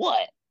of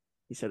what?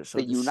 He said it so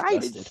The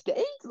United disgusted.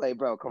 States? Like,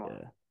 bro, come on,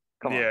 Yeah.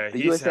 come Yeah, on. The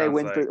he USA sounds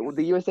wins like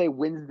the USA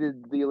wins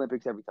the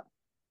Olympics every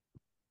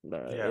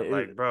time." yeah,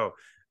 like bro,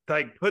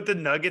 like put the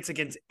Nuggets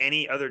against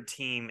any other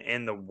team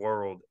in the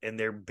world, and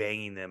they're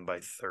banging them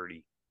by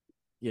 30.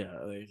 Yeah,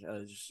 like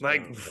I just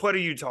Like, what are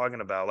you talking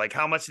about? Like,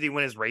 how much did he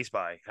win his race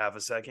by? Half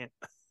a second?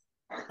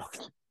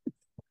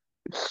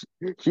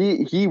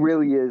 He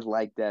really is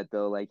like that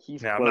though. Like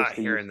he's Yeah, I'm close not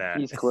to hearing that.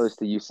 he's close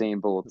to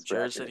Usain Bolt's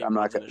Jared said record. he I'm not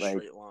runs in gonna a like.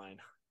 straight line.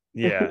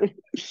 Yeah,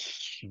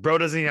 bro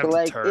doesn't even have But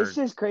to like turn. it's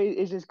just crazy.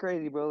 It's just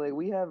crazy, bro. Like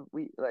we have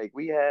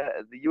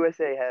the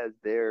USA has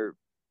their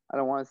I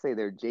don't want to say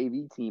their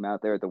JV team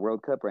out there at the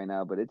World Cup right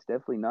now, but it's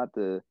definitely not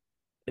the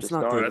It's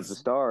not stars the. of the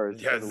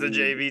stars Yeah, of the it's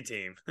the league, JV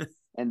team.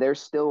 and they're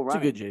still It's a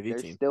good running. JV They're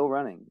team. still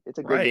running. It's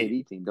a good Right.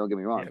 JV team. Don't get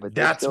me wrong, Yeah, but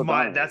they're still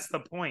dominating. that's the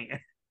point.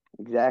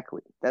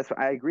 Exactly. That's what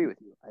I agree with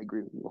you. I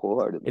agree with you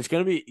wholeheartedly. It's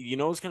gonna be,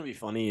 what's gonna be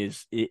funny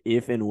is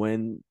if and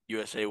when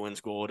USA wins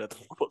gold at the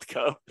World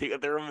Cup,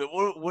 they're gonna be,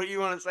 what do you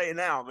want to say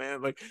now,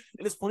 man? Like,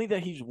 and it's funny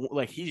that he's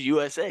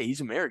USA,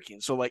 he's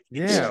American, so like,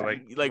 Yeah,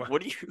 like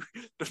what do you?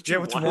 Yeah,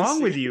 what's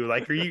wrong with you?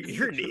 Like,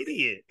 you're an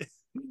idiot.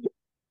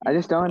 I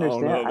just don't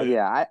understand. know,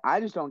 man. I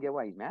just don't get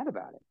why he's mad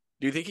about it.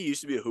 Do you think he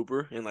used to be a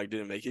hooper and like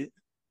didn't make it?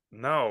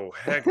 No,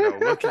 heck no.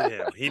 Look at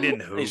him. He didn't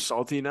hoop. He's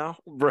salty now,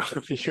 bro.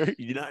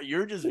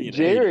 You're just being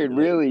Jared hater,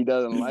 really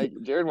doesn't like.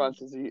 Jared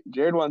wants Go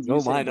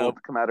Usain line Bolt up.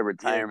 to come out of Yeah,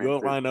 retirement go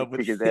to line up with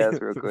kick his ass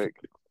real quick.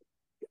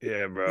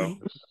 Yeah, bro.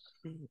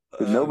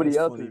 Nobody That's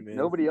else funny, is man.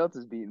 nobody else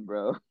is beating,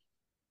 bro.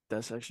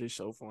 That's actually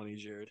so funny,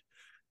 Jared.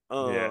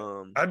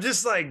 Yeah. I'm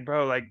just like,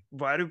 bro, like,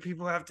 why do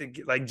people have to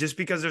get like just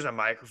because there's a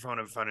microphone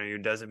in front of you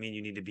doesn't mean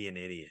you need to be an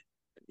idiot?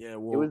 Yeah,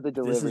 It well, was the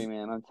delivery,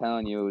 man. I'm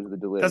telling you, it was the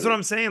delivery. That's what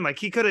I'm saying. Like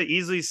he could have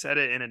easily said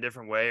it in a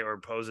different way or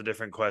posed a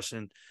different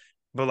question.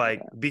 But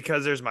like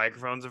because there's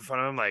microphones in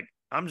front of him, like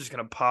I'm just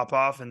gonna pop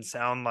off and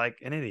sound like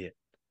an idiot.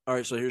 All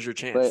right, so here's your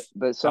chance.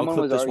 But someone I'll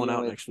clip was this arguing one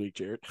out with next week,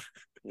 Jared.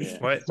 yeah.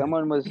 What?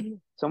 Someone was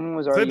Clip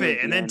arguing it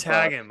with and the then Aaron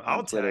tag Fox him. on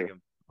I'll Twitter. tag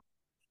him.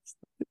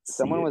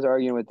 Someone was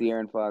arguing with the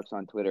Aaron Fox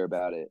on Twitter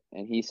about it,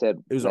 and he said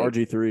It was like,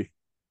 RG3.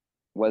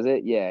 was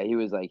it? Yeah, he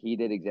was like he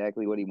did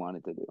exactly what he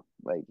wanted to do.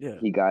 Like Yeah.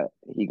 he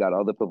got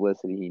all the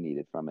publicity he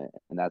needed from it,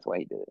 and that's why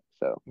he did it.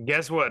 So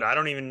Guess what? I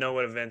don't even know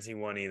what events he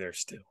won either.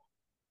 Still,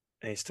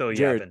 and he's still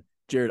Jared, yapping.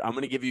 Jared, I'm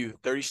going to give you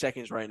 30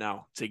 seconds right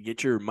now to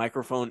get your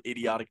microphone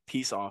idiotic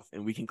piece off,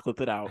 and we can clip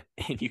it out,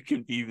 and you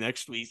can be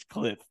next week's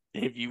clip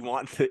if you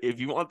want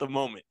the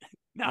moment.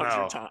 Now's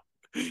your No, time.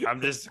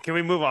 I'm just. Can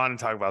we move on and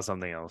talk about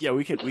something else? Yeah,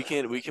 we can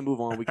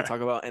move on. We can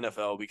talk about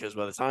NFL because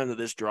by the time that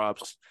this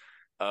drops,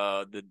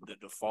 the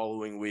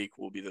following week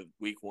will be the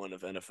week 1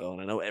 of NFL,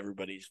 and I know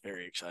everybody's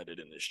very excited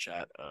in this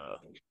chat.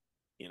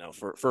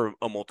 For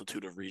a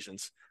multitude of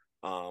reasons.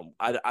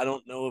 I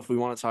don't know if we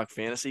want to talk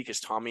fantasy because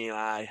Tommy and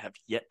I have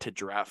yet to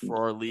draft for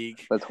our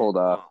league. let's hold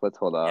off. Let's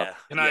hold off.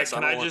 Yeah.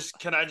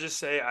 Can I just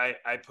say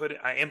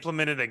I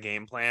implemented a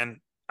game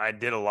plan. I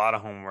did a lot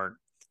of homework.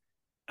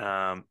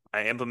 I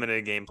implemented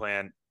a game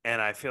plan and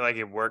I feel like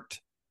it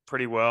worked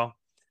pretty well.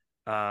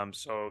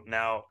 So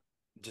now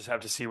just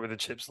have to see where the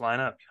chips line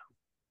up.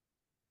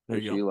 There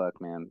Wish you you go. luck,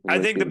 man. I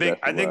think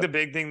the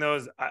big thing though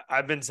is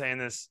I've been saying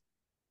this.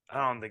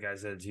 I don't think I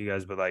said it to you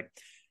guys, but like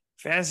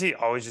fantasy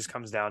always just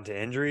comes down to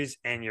injuries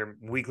and your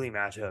weekly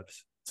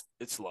matchups.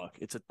 It's luck.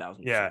 It's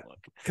 1,000% luck.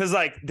 Because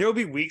like there'll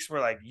be weeks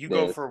where like you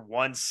go Yes. for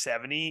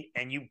 170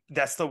 and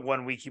that's the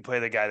one week you play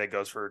the guy that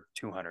goes for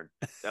 200.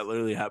 That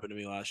literally happened to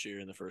me last year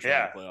in the first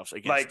round of playoffs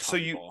against like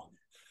Tommy Ball.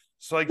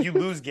 so like you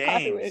lose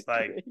games.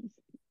 Like crazy.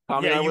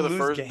 Tommy and I were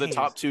the games.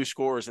 top 2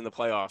 scorers in the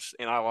playoffs,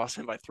 and I lost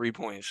him by 3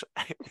 points.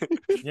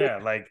 Yeah,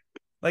 like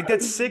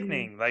that's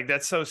sickening. Like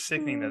that's so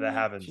sickening that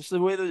happens. Just the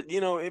way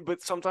that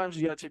but sometimes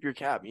you gotta tip your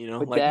cap.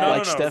 But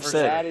Like Steph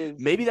said.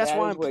 Maybe that's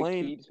why I'm what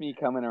playing. Keeps me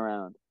coming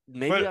around.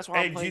 Maybe that's why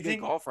I'm playing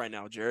good golf right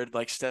now, Jared.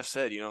 Like Steph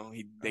said,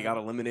 they got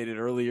eliminated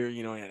earlier.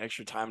 He had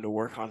extra time to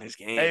work on his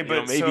game. Hey,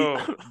 but maybe.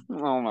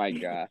 Oh my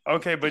god.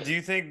 Okay, but do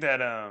you think that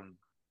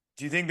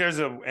do you think there's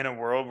in a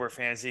world where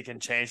fantasy can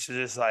change to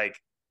just like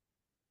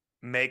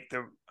make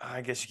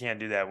I guess you can't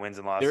do that wins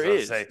and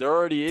losses. There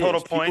already is.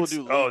 Total points.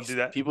 Do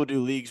that. People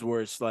do leagues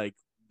where it's like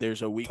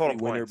there's a weekly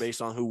winner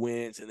based on who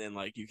wins, and then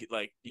like you could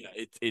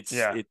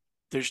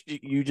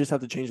you just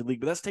have to change the league,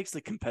 but that takes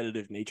the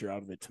competitive nature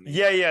out of it to me.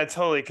 Yeah,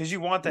 totally. Because you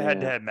want the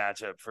head-to-head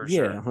matchup for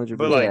sure. 100%.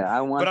 But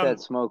I want that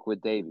smoke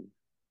with Davey.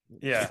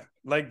 Yeah,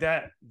 like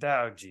that.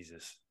 Oh,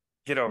 Jesus,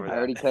 get over that. I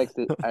already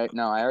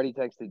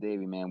texted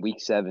Davey, man. Week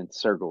 7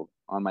 circled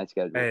on my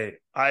schedule. Hey,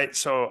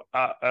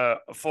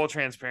 full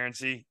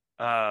transparency.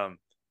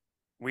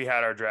 We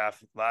had our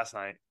draft last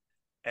night,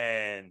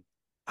 and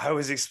I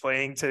was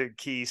explaining to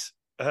Keith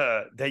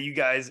that you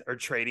guys are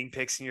trading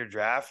picks in your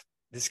draft.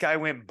 This guy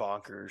went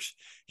bonkers.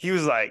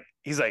 He's like,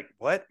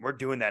 what? We're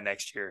doing that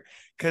next year.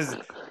 Because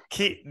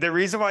the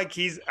reason why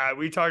Keith,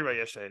 we talked about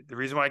yesterday, the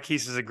reason why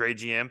Keith is a great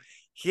GM,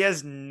 he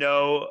has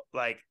no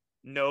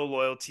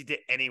loyalty to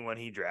anyone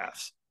he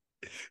drafts.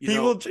 He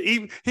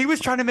was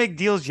trying to make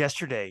deals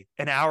yesterday,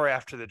 an hour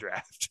after the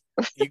draft.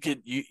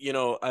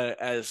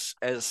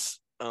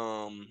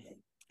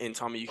 And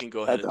Tommy, you can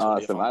go ahead. That's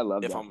awesome. I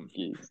love that.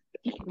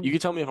 You can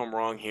tell me if I'm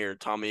wrong here,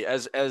 Tommy.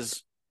 As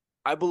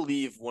I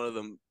believe one of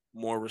the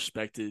more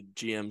respected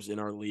GMs in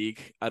our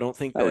league, I don't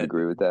think I would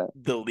agree with that.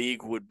 The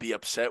league would be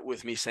upset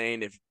with me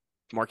saying if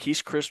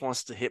Marquise Chris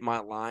wants to hit my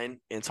line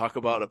and talk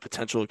about a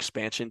potential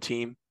expansion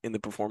team in the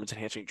performance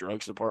enhancing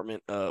drugs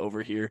department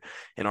over here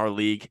in our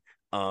league.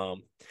 I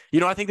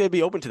think they'd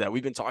be open to that.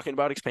 We've been talking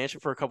about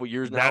expansion for a couple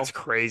years now. That's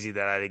crazy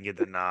that I didn't get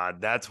the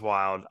nod. That's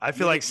wild. I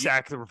feel like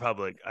Sack the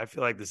Republic. I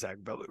feel like the Sack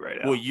Republic right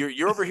now. Well,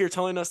 you're over here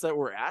telling us that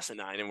we're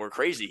asinine and we're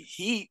crazy.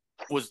 He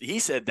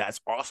said that's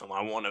awesome.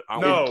 I want to.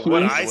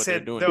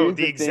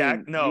 The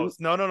exact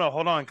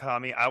hold on,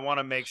 Kami. I want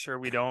to make sure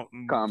we don't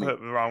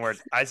put the wrong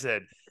words. I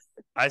said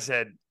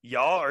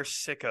y'all are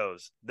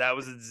sickos. That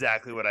was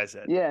exactly what I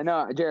said. Yeah,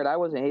 no, Jared, I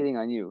wasn't hating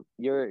on you.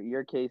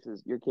 Your case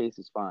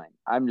is fine.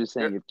 I'm just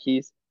saying if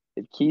Keith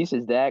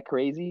is that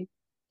crazy,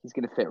 he's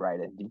gonna fit right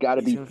in. You've got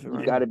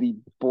to be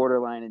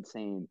borderline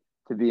insane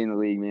to be in the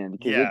league, man.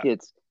 Because it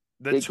gets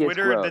the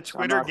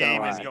Twitter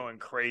game is going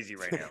crazy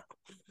right now.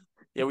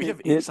 Yeah, we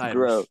have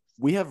insiders.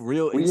 We have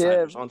real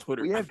insiders on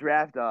Twitter. We have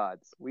draft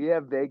odds. We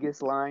have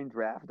Vegas line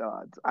draft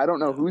odds. I don't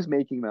know who's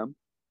making them.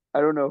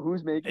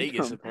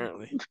 Vegas,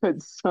 apparently.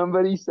 But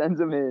somebody sends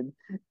them in,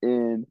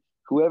 and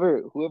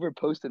whoever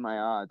posted my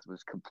odds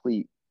was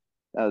complete.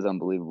 That was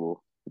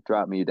unbelievable. It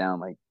dropped me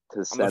down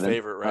to 7. I'm a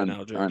favorite right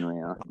now, Jared.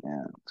 Unreal.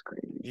 Yeah, it's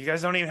crazy. You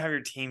guys don't even have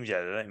your teams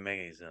yet. That doesn't make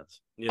any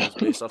sense. Yeah, it's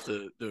based off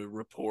the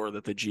rapport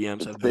that the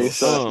GMs have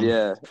built.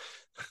 Yeah.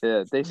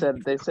 They said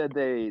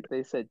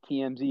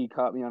TMZ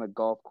caught me on a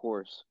golf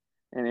course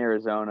in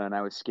Arizona, and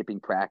I was skipping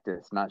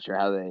practice. Not sure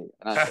how they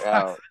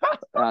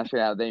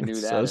knew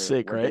that. So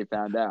sick, right? They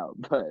found out,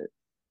 but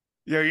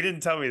you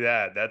didn't tell me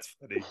that. That's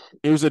funny.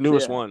 It was the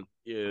newest one.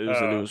 Yeah, it was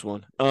the newest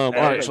one. All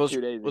right, so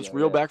let's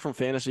reel back from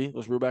fantasy.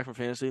 Let's come back to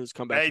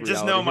reality. Hey,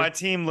 just know my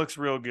team looks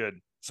real good.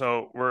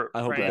 So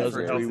I hope it does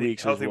in 3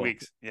 weeks. Healthy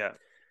weeks. Yeah.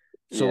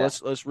 So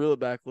let's reel it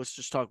back. Let's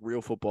just talk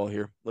real football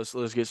here.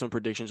 Let's get some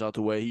predictions out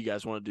the way. You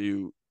guys want to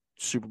do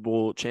Super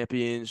Bowl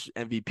champions,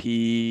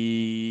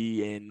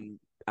 MVP, and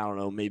I don't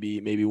know,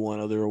 maybe one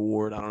other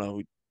award. I don't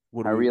know.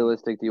 What How do we?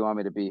 realistic do you want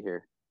me to be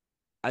here?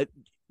 I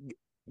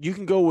you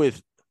can go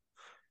with.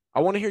 I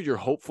want to hear your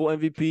hopeful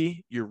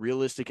MVP, your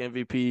realistic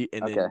MVP,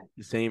 and Okay. then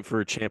the same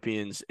for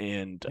champions.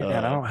 And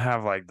Man, I don't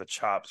have like the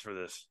chops for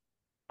this.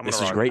 I'm gonna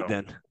this is rock great. though.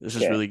 Then this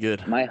is Okay. really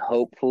good, My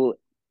hopeful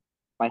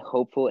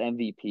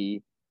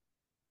MVP.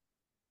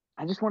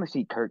 I just want to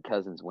see Kirk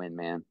Cousins win,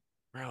 man.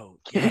 bro.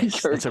 Give me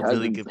Yes, Kirk that's a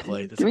really Cousins. good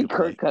play. That's Give a me good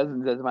play. Kirk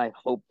Cousins as my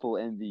hopeful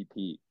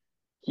MVP.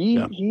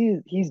 Yeah,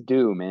 He's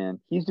due, man.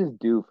 He's just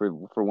due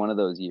for one of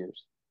those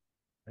years.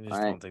 I All just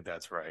right. don't think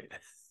that's right.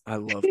 I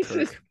love He's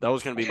just Kirk. That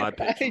was gonna be my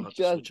pick, so I I'll have to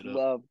just switch it up.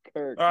 love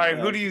Kirk, All right,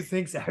 who man. do you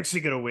think's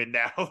actually gonna win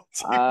now?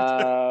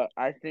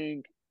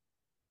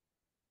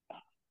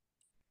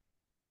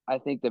 I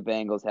think the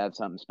Bengals have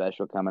something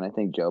special coming. I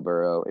think Joe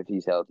Burrow, if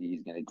he's healthy,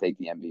 he's going to take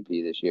the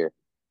MVP this year.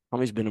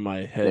 Tommy's been in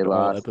my They head all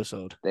lost.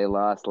 episode. They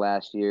lost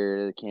last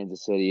year to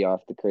Kansas City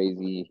off the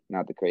crazy,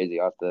 not the crazy,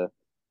 off the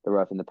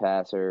roughing the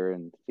passer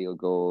and field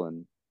goal,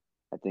 and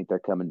I think they're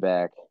coming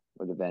back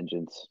with a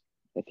vengeance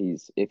if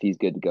he's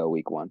good to go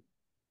week 1.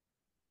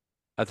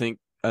 I think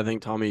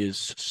Tommy is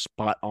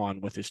spot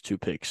on with his 2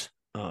 picks.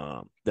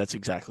 That's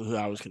exactly who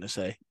I was gonna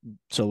say.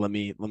 So let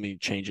me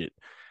change it.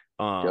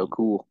 Joe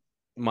Cool.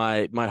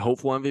 My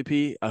hopeful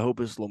MVP, I hope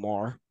is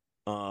Lamar.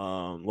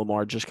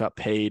 Lamar just got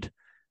paid.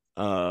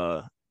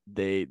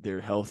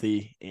 They're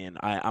healthy, and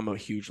I'm a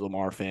huge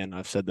Lamar fan.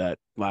 I've said that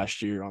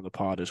last year on the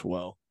pod as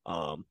well.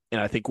 And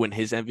I think when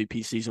his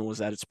MVP season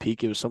was at its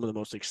peak, it was some of the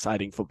most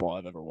exciting football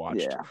I've ever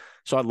watched. Yeah.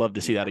 So I'd love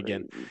to see that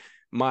again. Crazy.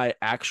 My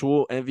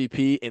actual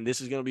MVP, and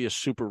this is going to be a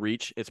super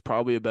reach. It's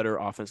probably a better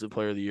offensive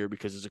player of the year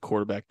because it's a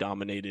quarterback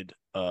dominated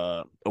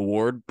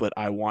award, but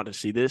I want to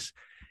see this.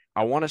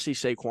 I want to see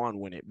Saquon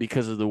win it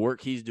because of the work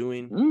he's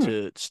doing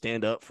to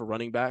stand up for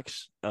running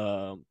backs.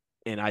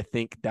 And I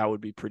think that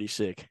would be pretty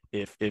sick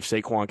if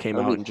Saquon came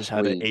That'd out be and just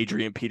had an sweet.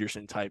 Adrian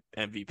Peterson type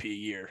MVP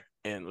year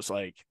and was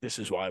like, "This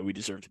is why we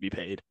deserve to be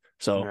paid."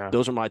 So Yeah.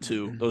 those are my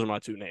two. Those are my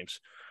 2 names.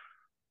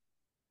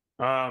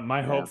 My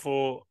Yeah.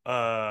 hopeful,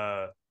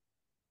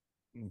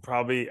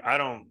 probably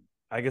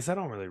I guess I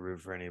don't really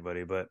root for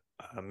anybody, but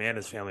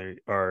Amanda's family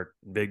are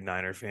big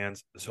Niner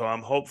fans. So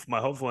my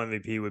hopeful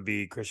MVP would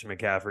be Christian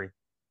McCaffrey.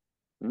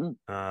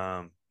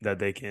 Mm. That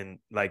they can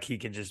he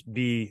can just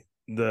be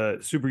the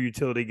super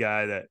utility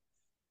guy that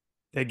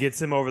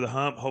gets him over the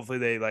hump. Hopefully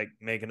they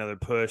make another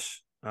push.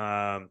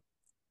 I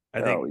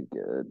They're think always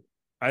good.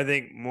 I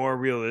think more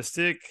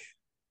realistic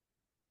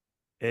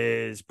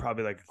is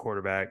probably a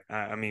quarterback.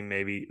 I mean,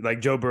 maybe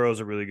Joe Burrow's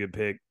a really good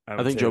pick. I I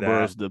would think say Joe that.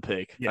 Burrow's the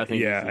pick. Yeah, I think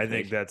he's the I pick.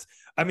 think that's.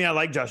 I mean, I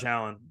like Josh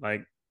Allen.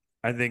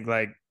 I think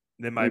that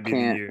might be the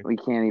year. We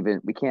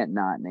can't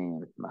not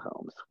name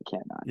Mahomes. We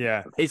can't not.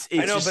 Yeah, It's I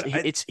know, just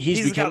but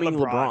he's becoming got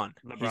LeBron.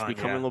 LeBron. He's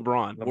becoming yeah.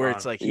 LeBron, where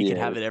it's like he He can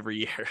have is. it every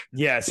year.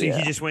 Yeah, so Yeah.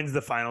 he just wins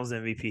the Finals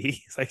MVP.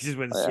 He just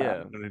wins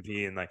Yeah.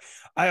 MVP, and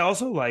I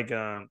also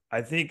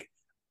I think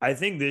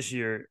this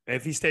year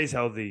if he stays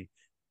healthy,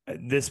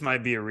 this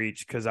might be a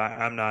reach because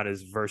I'm not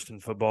as versed in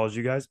football as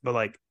you guys, but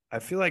I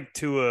feel like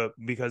Tua,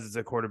 because it's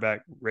a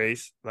quarterback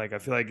race, I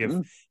feel like if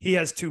he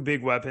has 2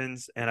 big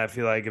weapons, and I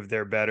feel like if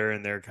they're better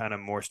and they're kind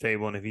of more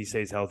stable, and if he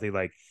stays healthy,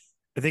 I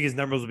think his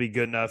numbers will be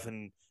good enough,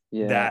 and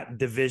that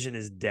division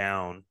is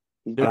down.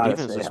 Their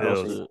defense is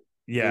supposed Bills. to.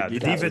 Yeah, the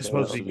defense is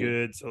supposed to be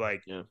good. So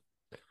yeah.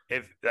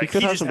 if He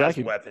could he have just some has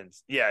backup.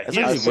 weapons. Yeah, That's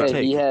he actually has a good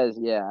weapons.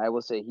 take. I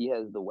will say he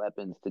has the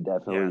weapons to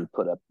definitely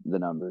put up the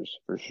numbers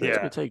for sure. That's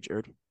a Yeah. good take,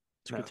 Jared.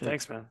 It's a good take.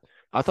 Thanks, man.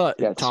 I thought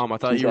Yes, Tom. I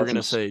thought he's you were got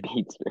gonna some say.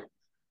 speedster.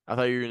 I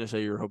thought you were gonna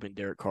say you were hoping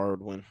Derek Carr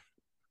would win.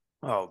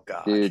 Oh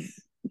God, Dude,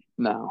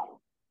 no.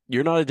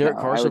 You're not a Derek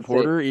No, Carr I would say-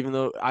 supporter, even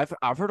though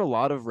I've heard a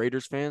lot of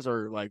Raiders fans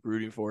are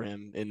rooting for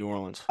him in New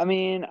Orleans. I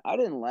mean, I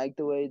didn't like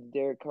the way the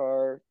Derek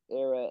Carr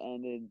era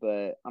ended,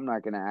 but I'm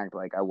not gonna act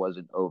like I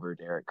wasn't over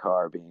Derek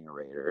Carr being a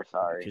Raider.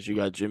 Sorry. Because you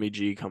got Jimmy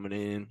G coming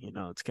in,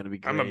 it's gonna be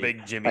great. I'm a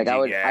big Jimmy G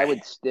I guy.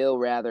 would still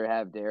rather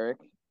have Derek,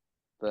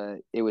 but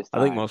it was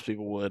time. I think most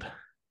people would.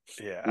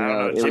 Yeah, You I don't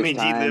know, know. it Jimmy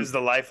was G time. lives the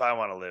life I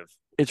want to live.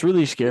 It's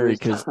really It scary was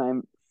because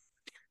time.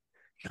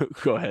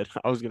 go ahead.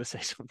 I was gonna say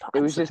something.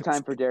 It was just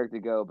time for Derek to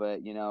go, but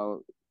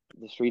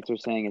the streets are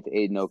saying it's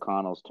Aiden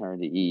O'Connell's turn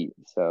to eat.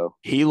 So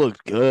He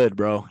looked good,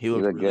 bro. He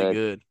looked looked really good.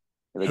 good.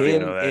 he looked I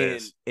Him know good. that and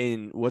is.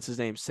 and what's his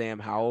name? Sam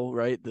Howell,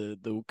 right?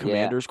 The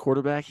Commanders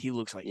quarterback. He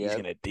looks like he's Yep.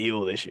 gonna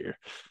deal this year.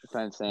 That's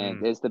what I'm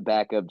saying. It's the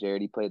backup,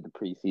 Jared. He played the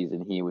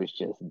preseason. He was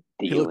just dealing.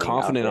 He looked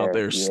confident out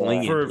there, Yeah.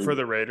 slinging. For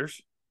the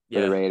Raiders. For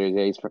the Raiders.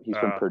 Yeah, he's from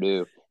Uh,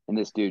 Purdue, and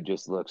this dude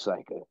just looks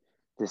like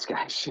this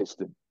guy's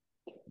just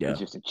he's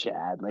just a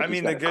Chad. Like I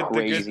mean, he's got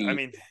I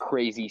mean,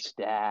 crazy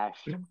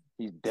stash.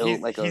 He's built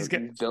he's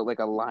built like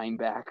a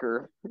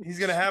linebacker. he's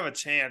gonna have a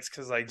chance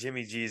because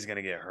Jimmy G is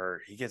gonna get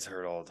hurt. He gets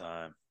hurt all the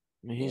time.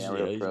 He's We're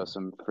gonna throw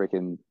some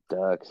freaking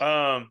ducks.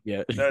 Trying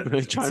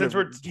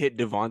to hit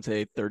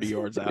Devontae 30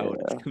 yards out.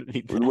 Yeah. It's gonna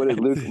be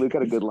Luke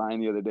had a good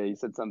line the other day. He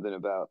said something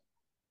about.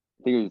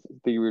 I think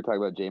we were talking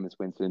about Jameis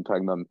Winston,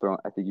 talking about him throwing.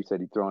 I think you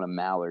said he's throwing a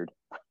mallard.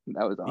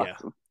 That was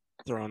awesome.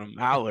 Throwing a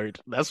mallard.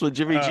 That's what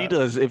Jimmy G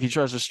does. If he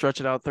tries to stretch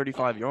it out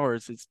 35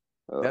 yards, it's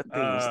That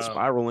thing is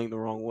spiraling the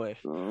wrong way.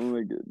 Oh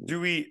my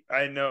goodness.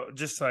 I know,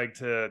 just like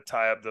to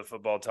tie up the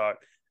football talk,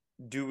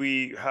 how do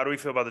we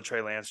feel about the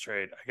Trey Lance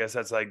trade? I guess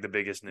that's like the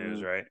biggest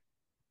news, right?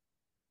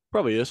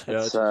 Probably is.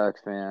 That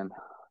sucks, man.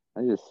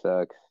 That just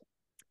sucks.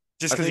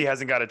 Just because he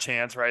hasn't got a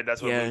chance, right?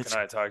 That's what Luke and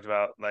I talked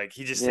about. Like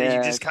he just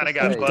kind of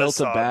got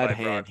buzzsawed by Brock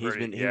hand.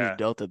 Purdy. He was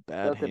dealt a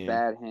bad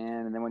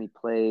hand, and then when he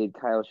played,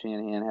 Kyle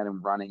Shanahan had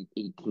him running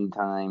 18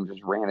 times,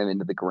 just ran him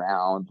into the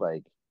ground.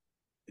 Like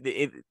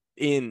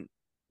in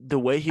the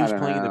way he was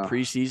playing in the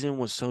preseason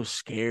was so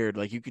scared.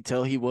 Like you could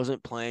tell he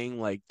wasn't playing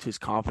like to his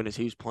confidence.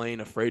 He was playing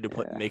afraid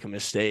to make a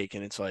mistake,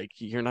 and it's like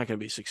you're not going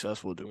to be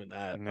successful doing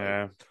that.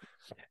 Yeah.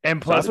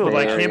 And plus, did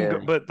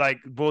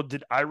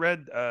I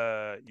read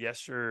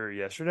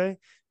yesterday,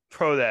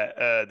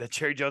 that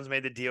Jerry Jones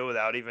made the deal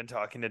without even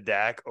talking to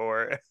Dak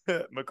or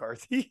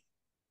McCarthy?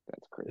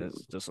 That's crazy.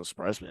 That doesn't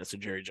surprise me. That's a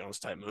Jerry Jones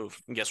type move.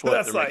 And guess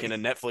what? They're making a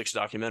Netflix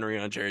documentary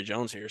on Jerry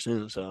Jones here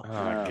soon. So,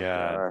 God,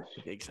 gosh.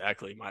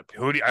 Exactly my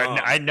point.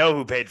 I know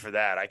who paid for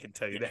that. I can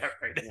tell you that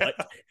right now.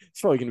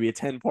 It's probably going to be a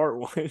 10-part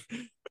one.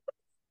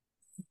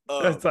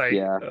 That's like,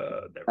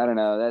 I don't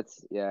know.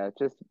 That's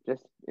just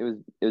it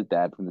was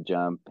bad from the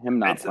jump. Him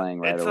not playing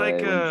right away when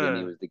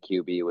Jimmy was the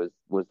QB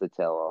was the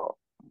tell all.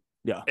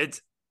 Yeah,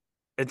 it's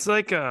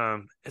like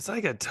a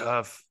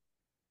tough.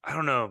 I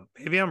don't know.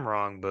 Maybe I'm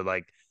wrong, but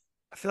like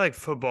I feel like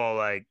football,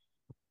 like,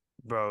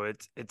 bro,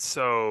 it's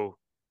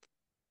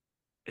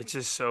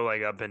just so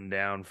like up and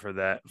down for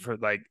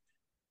like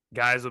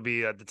guys will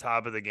be at the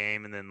top of the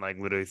game and then like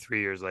literally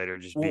 3 years later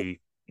just be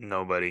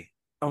nobody.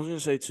 I was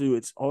gonna say too,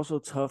 it's also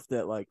tough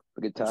that like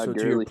to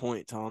your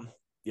point, Tom.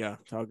 Yeah,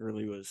 Todd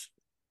Gurley was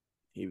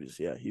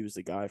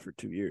the guy for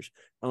 2 years.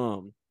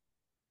 To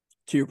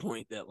your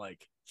point that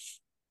like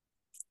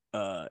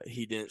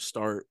he didn't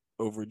start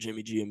over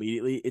Jimmy G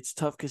immediately. It's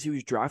tough because he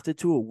was drafted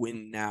to a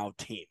win now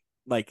team.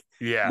 Like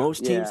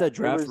most teams that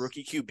draft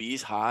rookie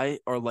QBs high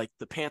are like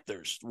the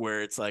Panthers,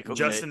 where it's like, okay,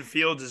 Justin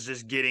Fields is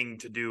just getting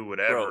to do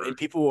whatever, bro, and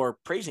people are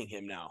praising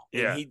him now,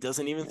 and he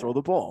doesn't even throw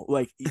the ball.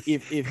 Like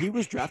if he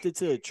was drafted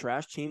to a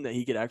trash team that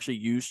he could actually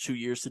use 2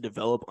 years to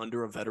develop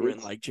under a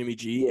veteran like Jimmy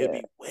G, it'd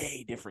be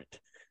way different.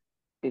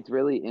 It's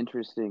really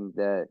interesting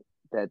that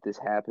this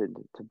happened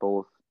to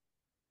both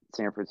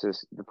San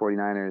Francisco, the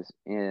 49ers,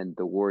 and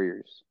the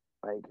Warriors.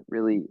 Like,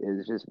 really,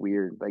 it's just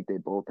weird. Like, they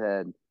both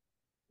had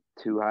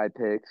 2 high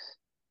picks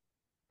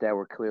that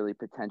were clearly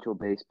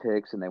potential-based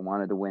picks, and they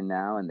wanted to win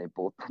now, and they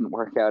both didn't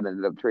work out.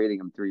 Ended up trading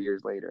them 3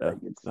 years later. Yeah.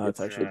 Like, it's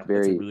a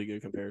really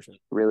good comparison.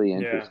 Really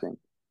interesting.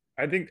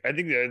 I think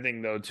the other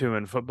thing though too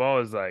in football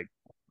is like,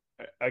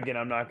 again,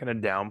 I'm not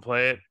going to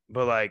downplay it,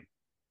 but like,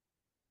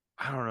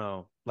 I don't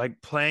know,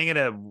 like playing at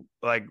a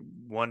like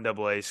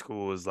 1AA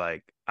school is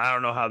like, I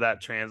don't know how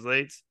that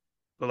translates,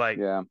 but like,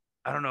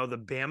 I don't know, the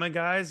Bama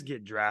guys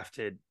get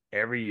drafted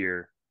every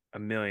year, a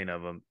million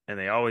of them, and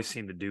they always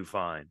seem to do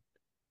fine.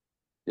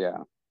 Yeah.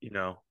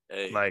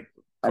 Like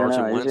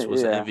Carson Wentz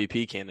was an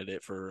MVP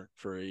candidate for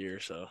a year.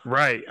 So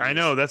right, I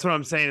know, that's what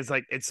I'm saying. It's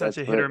like it's such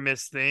a hit or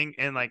miss thing,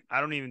 and like I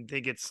don't even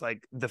think it's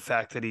like the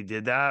fact that he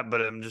did that,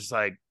 but I'm just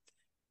like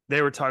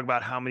they were talking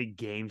about how many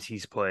games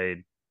he's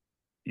played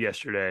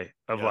yesterday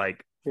of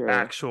like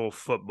actual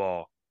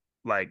football,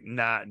 like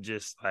not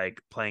just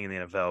like playing in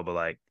the NFL, but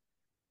like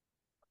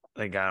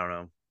I don't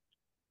know.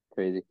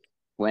 Crazy.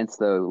 Wentz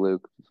though,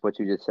 Luke, what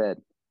you just said,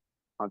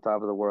 on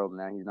top of the world.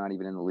 Now he's not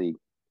even in the league.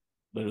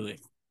 Literally.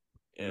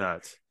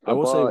 Nuts. Football, I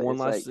will say one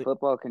last thing.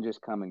 Football can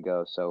just come and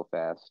go so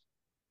fast.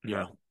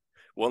 Yeah.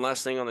 One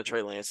last thing on the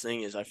Trey Lance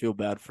thing is I feel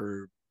bad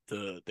for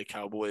the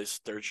Cowboys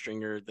third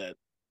stringer that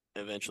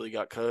eventually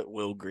got cut,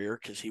 Will Grier,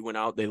 because he went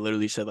out. They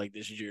literally said like,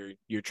 this is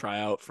your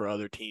tryout for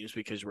other teams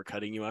because we're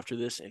cutting you after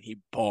this, and he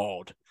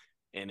bawled.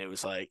 And it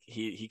was like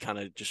he kind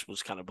of just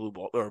was kind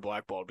of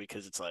blackballed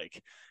because it's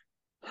like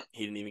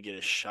he didn't even get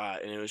a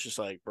shot, and it was just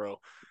like, bro,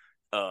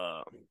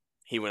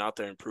 he went out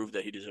there and proved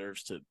that he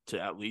deserves to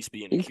at least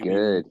be in. He's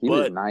good. He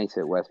was nice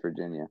at West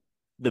Virginia.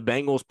 The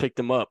Bengals picked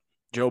him up.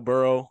 Joe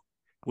Burrow,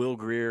 Will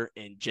Grier,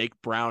 and Jake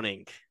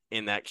Browning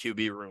in that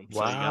QB room.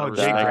 Wow, so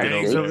Jake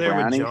Browning's over there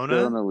with Jonah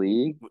still in the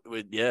league.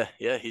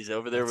 He's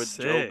over there with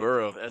Joe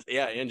Burrow.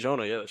 And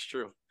Jonah. Yeah, that's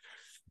true.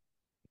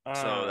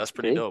 So that's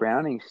pretty dope. Jake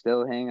Browning's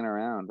still hanging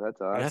around. That's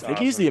awesome. I think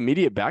he's the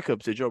immediate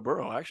backup to Joe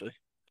Burrow, actually.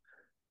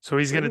 So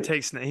he's going to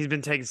he's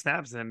been taking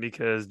snaps then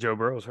because Joe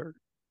Burrow's hurt.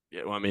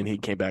 Yeah, well, I mean, he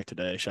came back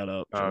today. Shout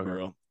out Joe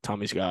Burrow,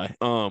 Tommy's guy.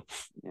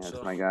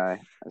 That's my guy.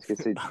 I was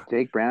gonna say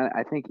Jake Brown.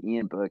 I think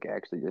Ian Book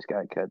actually just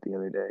got cut the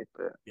other day,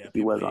 but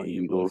he was on the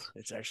Eagles. Book.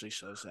 It's actually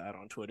so sad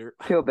on Twitter.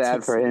 Feel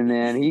bad for him,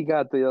 man. He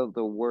got the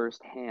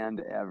worst hand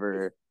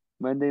ever.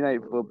 Monday Night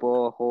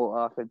Football, whole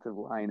offensive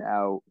line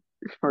out,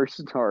 first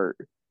start.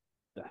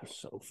 That was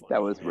so funny.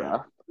 That was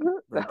rough.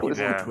 People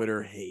on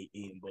Twitter hate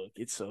Ian Book.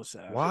 It's so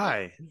sad.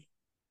 Why?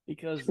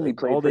 Because he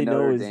played all for they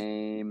Notre know is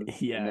Dame.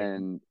 And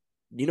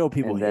then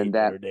people hate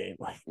Notre Dame.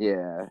 I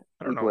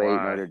don't know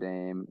why. Notre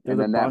Dame. They're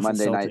and then that Boston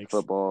Monday Celtics. Night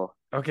Football.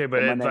 Okay,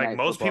 but like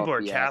most people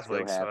are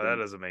Catholic, so that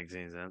doesn't make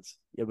any sense.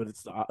 Yeah, but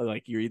it's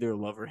like you're either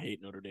love or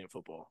hate Notre Dame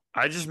football.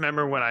 I just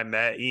remember when I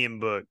met Ian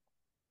Book,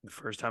 the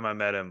first time I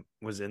met him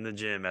was in the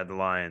gym at the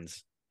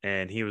Lions,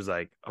 and he was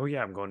like, "Oh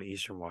yeah, I'm going to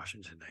Eastern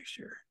Washington next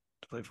year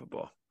to play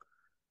football."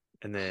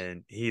 And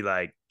then he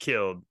like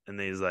killed, and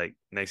then he's like,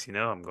 "Next thing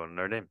you know, I'm going to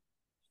Notre Dame."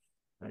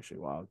 Actually,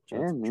 wow.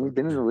 Yeah, he's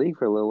been in the league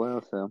for a little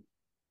while, so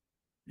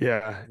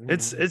Yeah,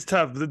 it's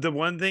tough. The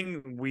one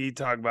thing we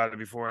talked about it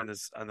before, and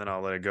then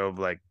I'll let it go.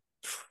 But like,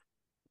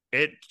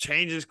 it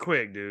changes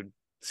quick, dude.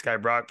 This guy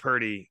Brock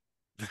Purdy,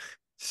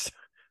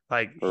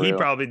 like for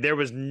real. there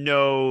was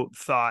no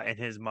thought in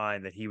his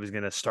mind that he was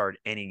going to start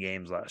any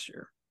games last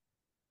year,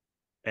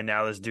 and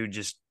now this dude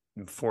just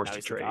forced Now to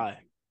he's the trade. guy.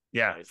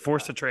 Yeah,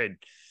 forced to trade.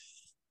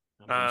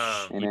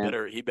 I mean,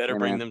 he better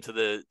bring them to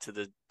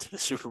the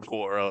Super Bowl,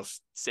 or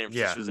else San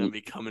Francisco's gonna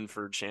be coming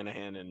for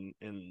Shanahan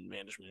and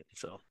management.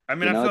 So I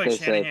mean, I feel like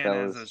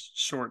Shanahan has a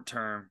short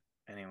term,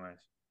 anyways.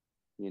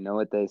 You know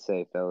what they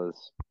say,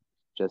 fellas?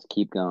 Just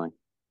keep going.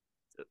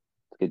 It's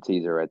a good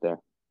teaser right there.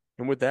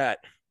 And with that,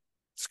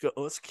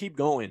 let's keep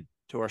going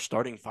to our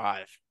starting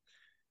five.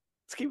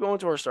 Let's keep going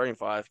to our starting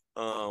five.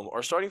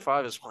 Our starting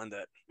five is one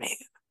that, man,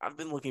 I've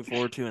been looking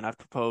forward to, and I've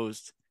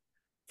proposed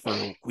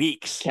for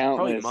weeks,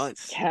 probably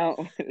months,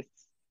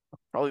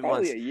 probably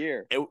months. A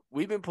year.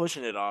 We've been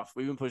pushing it off.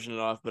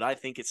 But I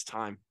think it's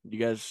time. You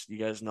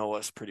guys know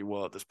us pretty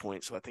well at this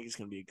point, so I think it's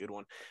gonna be a good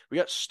one. We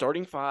got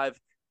starting five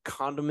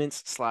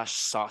condiments /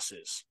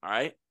 sauces. All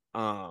right.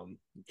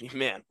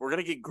 Man, we're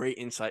gonna get great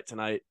insight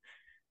tonight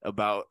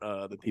about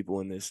the people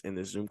in this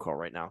Zoom call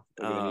right now.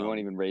 He won't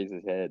even raise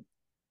his head.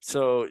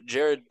 So,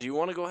 Jared, do you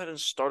want to go ahead and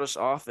start us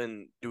off?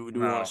 And do we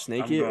want to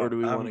snake it, or do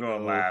we want to go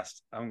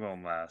last? I'm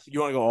going last.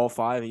 You want to go all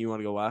five, and you want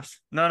to go last?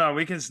 No,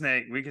 we can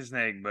snake,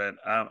 but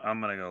I'm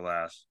gonna go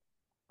last.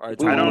 All right,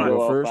 Tom, I don't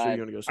go first, or you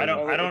want to go second?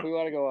 If we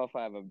want to go all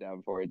five, I'm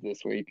down for it this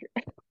week.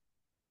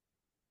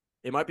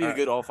 It might be a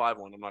good all five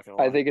one. I'm not gonna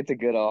lie. I think it's a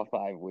good all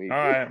 5 week. All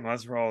right,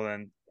 let's roll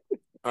then.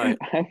 All right,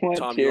 I want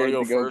Tom, Jared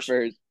to go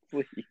first,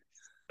 please.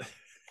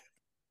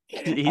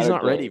 He's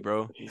not ready,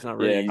 bro. He's not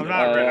ready. I'm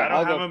not ready. I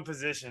don't have him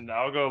positioned.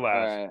 I'll go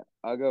last. All right,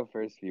 I'll go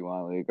first if you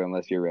want, Luke,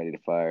 unless you're ready to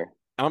fire.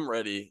 I'm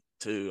ready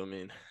too. I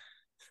mean,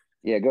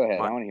 yeah, go ahead.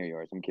 I want to hear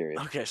yours. I'm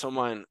curious. Okay, so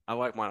I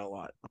like mine a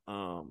lot.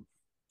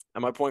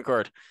 At my point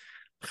guard,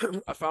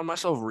 I found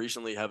myself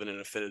recently having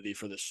an affinity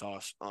for this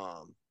sauce.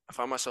 I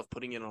found myself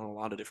putting it on a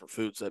lot of different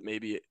foods that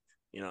maybe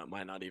it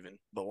might not even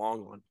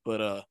belong on.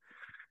 But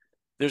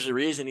there's a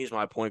reason he's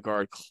my point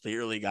guard.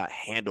 Clearly got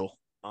handle.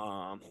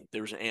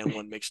 There was an And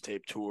One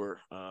mixtape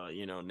tour,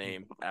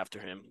 name after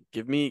him.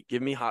 Give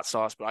me hot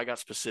sauce, but I got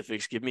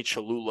specifics. Give me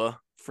Cholula.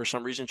 For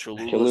some reason,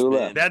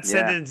 Cholula. That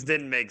sentence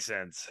didn't make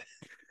sense.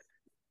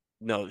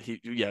 No,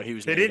 he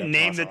was. They didn't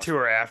name the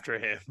tour after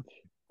him.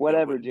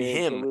 Whatever,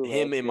 Jared.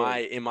 Him in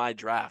my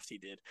draft, he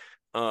did.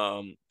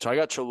 So I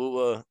got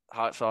Cholula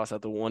hot sauce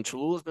at the one.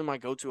 Cholula's been my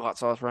go-to hot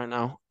sauce right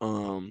now.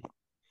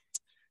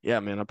 Yeah,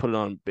 man, I put it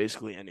on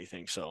basically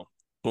anything. So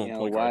boom.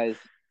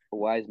 A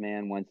wise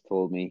man once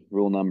told me,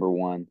 rule number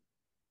 1 is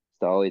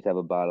to always have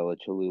a bottle of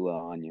Cholula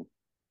on you.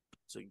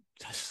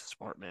 That's a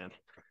smart man.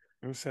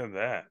 Who said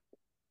that?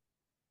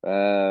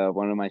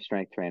 One of my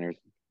strength trainers.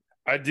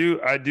 I do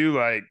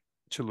like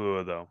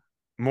Cholula though,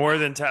 more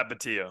than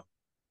Tapatio.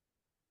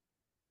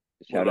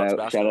 Shout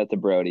out to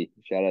Brody.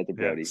 Yeah,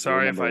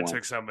 sorry if I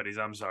took somebody's.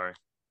 I'm sorry.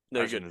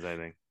 No, good.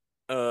 Anything.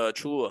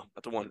 Cholula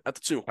at the 1, at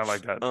the 2. I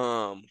like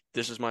that.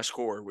 This is my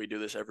score. We do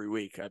this every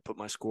week. I put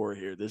my score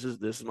here. This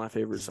is my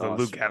favorite sauce.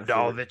 The Luke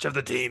Abdalovich of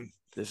the team.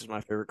 This is my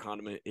favorite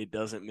condiment. It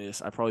doesn't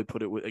miss. I probably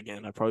put it with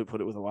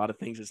a lot of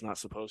things it's not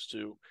supposed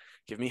to.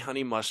 Give me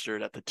honey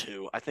mustard at the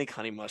 2. I think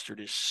honey mustard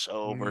is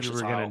so versatile.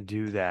 You were gonna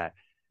do that.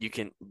 You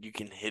can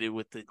hit it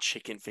with the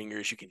chicken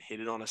fingers. You can hit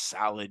it on a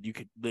salad. You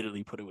could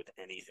literally put it with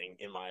anything,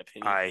 in my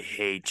opinion. I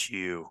hate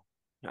you.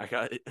 I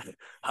got it.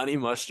 Honey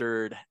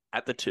mustard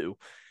at the 2.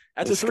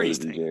 At the 3,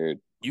 Jared.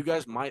 You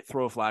guys might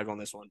throw a flag on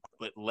this one,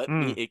 but let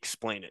me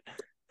explain it.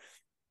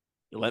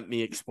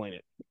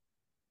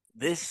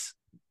 This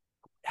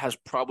has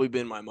probably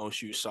been my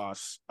most used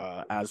sauce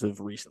as of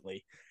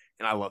recently,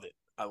 and I love it.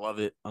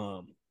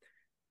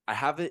 I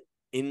have it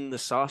in the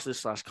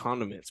sauces /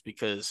 condiments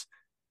because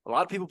a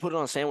lot of people put it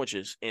on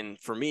sandwiches, and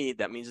for me,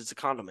 that means it's a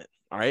condiment.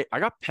 All right, I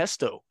got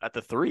pesto at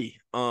the 3.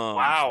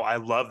 Wow, I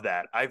love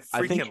that. I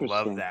freaking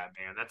love that,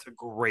 man. That's a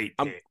great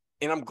pick.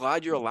 And I'm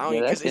glad you're allowing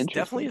it because it's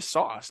definitely a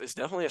sauce. It's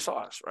definitely a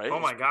sauce, right?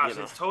 Oh my gosh,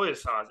 it's totally a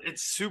sauce.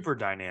 It's super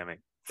dynamic.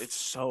 It's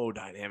so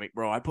dynamic,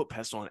 bro. I put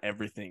pesto on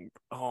everything.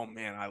 Oh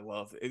man, I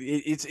love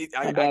it.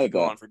 I could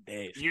go on for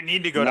days. You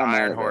need to go to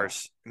Iron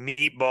Horse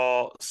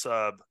meatball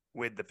sub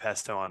with the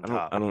pesto on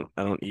top. I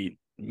don't eat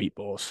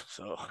meatballs,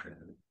 so.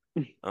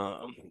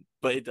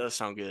 But it does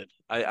sound good.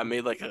 I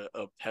made like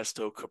a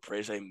pesto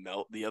caprese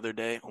melt the other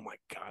day. Oh my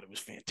god, it was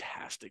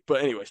fantastic.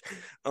 But anyways,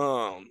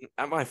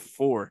 at my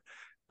 4.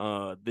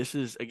 This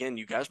is, again,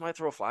 you guys might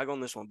throw a flag on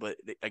this one, but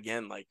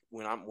again, like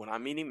when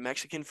I'm eating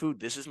Mexican food,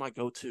 this is my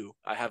go-to.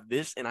 I have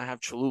this and I have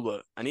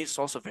Cholula. I need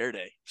salsa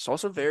verde.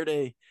 Salsa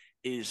verde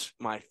is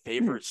my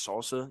favorite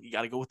salsa. You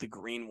got to go with the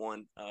green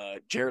one.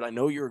 Jared, I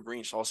know you're a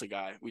green salsa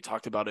guy. We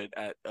talked about it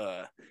at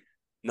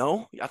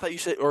No, I thought you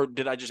said, or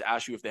did I just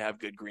ask you if they have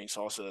good green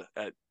salsa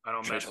at I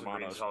don't Tres mess with green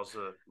Hermanos?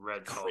 salsa,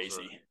 red salsa.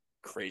 Crazy,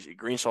 crazy.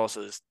 Green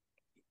salsa is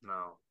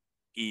No.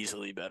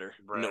 easily better,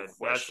 no Bread. That's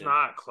question.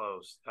 not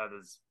close.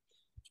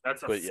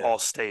 That's a But yeah,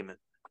 false statement.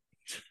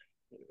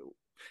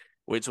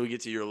 wait till we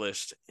get to your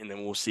list, and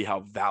then we'll see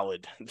how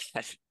valid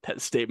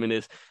that statement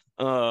is.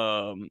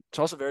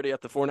 Salsa Verde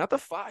at the 4, not the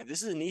 5.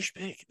 This is a niche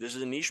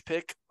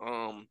pick.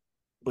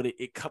 But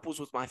it couples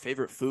with my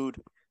favorite food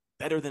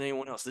better than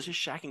anyone else. This is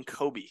Shaq and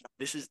Kobe.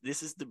 This is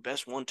the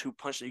best 1-2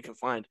 punch that you can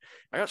find.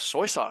 I got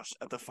soy sauce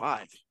at the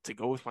 5 to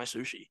go with my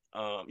sushi.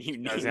 You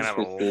Guy's need gonna have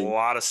a Interesting.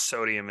 lot of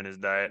sodium in his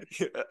diet.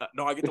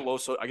 no, I get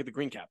the I get the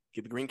green cap.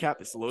 Get the green cap.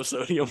 It's the low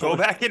sodium. Go one.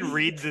 back and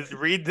read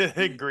the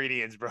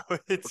ingredients, bro.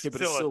 It's Okay, but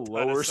it's still a still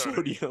ton of lower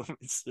sodium. sodium.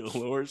 It's still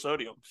lower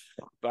sodium.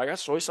 But I got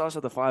soy sauce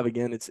at the 5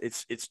 again. It's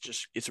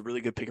a really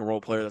good pick and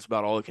roll player. That's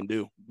about all it can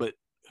do. But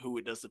who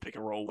it does the pick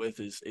and roll with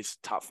is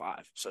top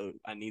 5. So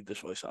I need the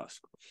soy sauce.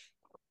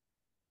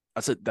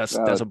 That's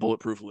a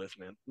bulletproof list,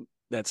 man.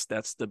 That's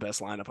the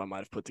best lineup I might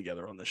have put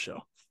together on this show.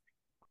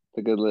 It's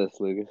a good list,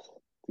 Lucas.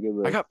 It's a good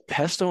list. I got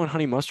pesto and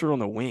honey mustard on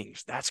the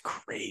wings. That's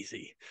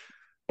crazy.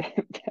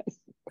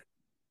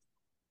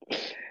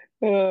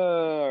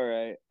 All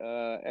right.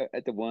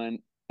 At the one,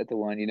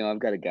 I've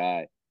got a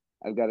guy.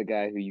 I've got a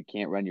guy who you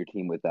can't run your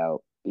team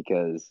without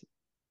because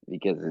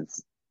it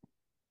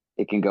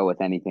can go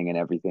with anything and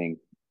everything.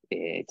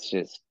 It's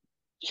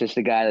just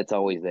a guy that's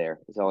always there.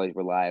 It's always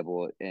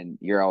reliable, and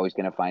you're always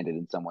going to find it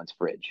in someone's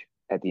fridge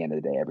at the end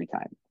of the day every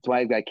time. That's why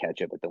I've got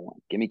ketchup at the 1.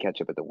 Give me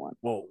ketchup at the 1.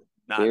 Whoa,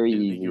 Very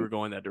didn't think you easy. were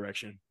going that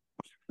direction.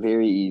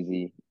 Very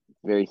easy.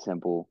 Very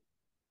simple.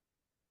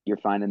 You're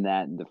finding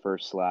that in the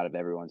first slot of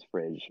everyone's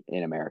fridge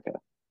in America,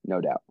 no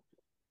doubt.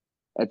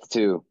 That's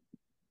 2.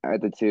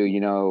 At the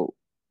 2,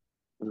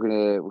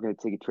 we're gonna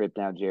take a trip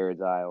down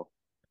Jared's aisle.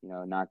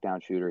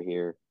 Knockdown shooter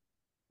here.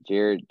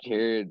 Jared,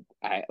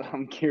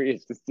 I'm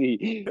curious to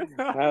see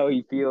how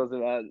he feels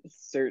about a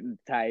certain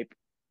type.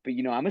 But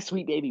I'm a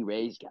Sweet Baby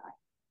Ray's guy.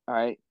 All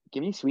right.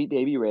 Give me Sweet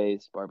Baby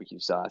Ray's barbecue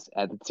sauce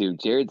at the 2.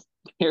 Jared's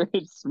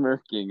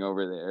smirking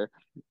over there.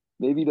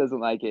 Maybe he doesn't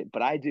like it,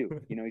 but I do.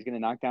 He's gonna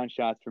knock down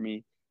shots for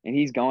me, and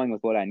he's going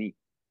with what I need.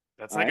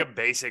 That's All like a right.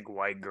 basic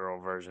white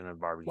girl version of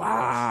barbecue sauce.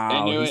 I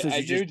Wow, knew he it. says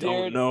you just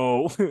don't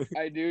know.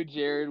 I knew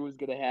Jared was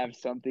gonna have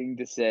something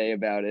to say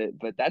about it,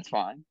 but that's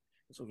fine.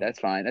 It's okay. That's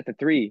fine. At the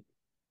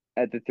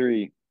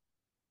 3,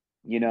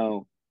 you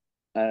know,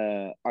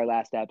 our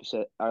last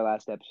episode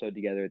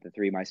together at the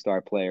 3, my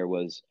star player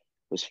was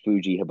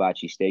Fuji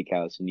Hibachi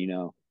Steakhouse,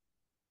 and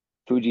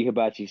Fuji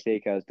Hibachi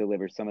Steakhouse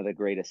delivers some of the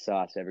greatest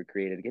sauce ever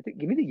created.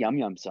 Give me the yum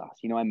yum sauce.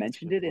 I That's a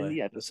mentioned good it in play. the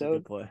That's a good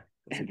episode, play.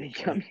 That's a and the good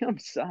play. yum yum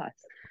sauce.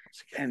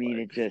 That's a I good mean,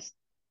 play. it just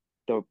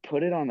they'll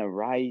put it on the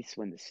rice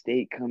when the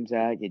steak comes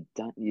out.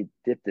 You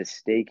dip the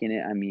steak in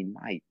it. I mean,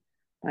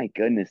 my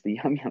goodness, the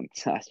yum yum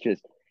sauce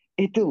just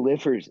it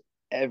delivers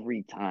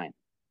every time,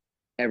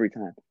 every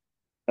time.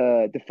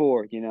 The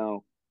 4,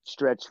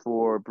 stretch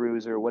 4,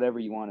 bruiser, whatever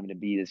you want him to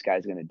be, this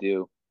guy's gonna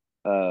do.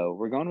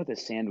 We're going with a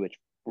sandwich.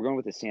 We're going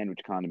with a sandwich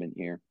condiment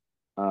here.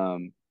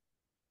 Um,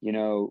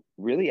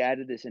 really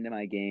added this into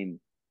my game.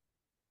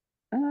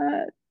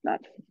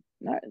 Not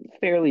not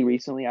fairly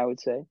recently, I would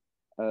say.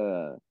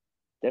 Uh,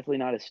 Definitely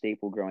not a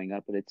staple growing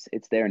up, but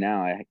it's there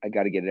now. I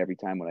got to get it every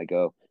time when I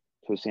go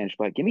to a sandwich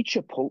spot. Give me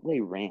Chipotle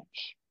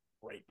Ranch.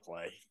 Great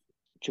play.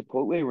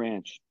 Chipotle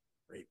Ranch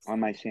Great on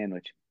my play.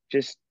 sandwich.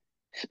 Just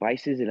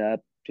spices it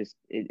up. Just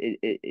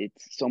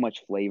it's so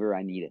much flavor.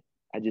 I need it.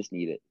 I just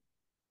need it.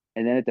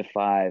 And then at the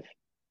 5,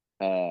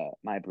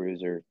 my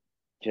bruiser,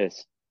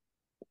 just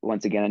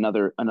once again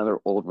another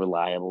old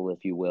reliable,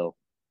 if you will.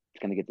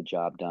 It's gonna get the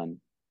job done.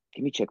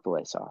 Give me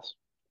Chick-fil-A sauce.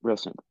 Real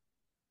simple.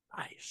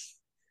 Nice.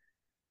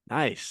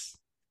 Nice.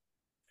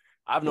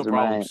 I have no Those are my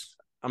problems.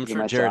 I'm those are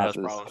sure my Jared has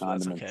sauces, problems, but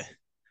that's okay. condiments.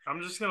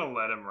 I'm just gonna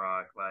let him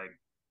rock. Like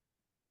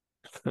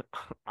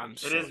I'm it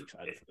so is.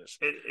 excited for this.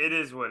 It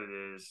is what it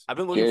is. I've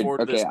been looking Jared, forward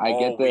to okay, this I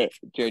get all the week.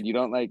 Jared, you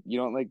don't like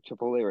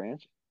Chipotle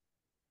Ranch?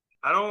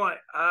 I don't like.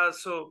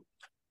 So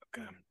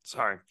okay.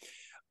 Sorry.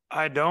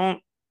 I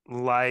don't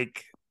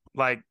like.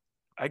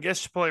 I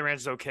guess Chipotle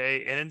Ranch is okay.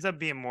 It ends up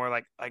being more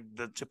like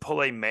the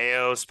Chipotle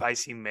mayo,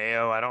 spicy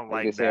mayo. I don't I was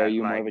gonna like say, are that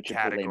you more of like a Chipotle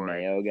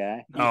category. mayo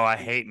guy? No, I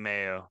hate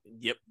mayo.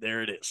 Yep,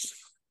 there it is.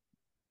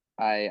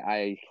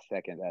 I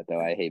second that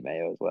though. I hate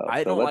mayo as well.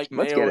 I So don't like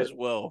let's mayo get as it.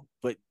 well,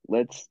 but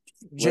Let's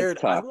Jared,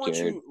 I talk, want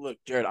Jared. you look,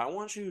 Jared, I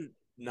want you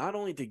not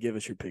only to give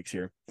us your picks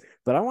here,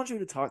 but I want you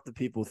to talk to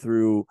people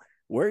through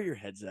where your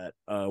head's at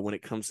when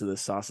it comes to the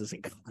sauces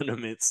and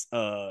condiments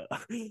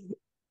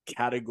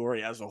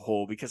category as a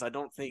whole, because I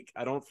don't think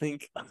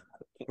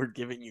we're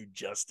giving you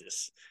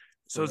justice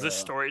So is for this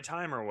story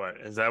time or what?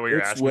 Is that what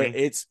you're asking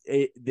me?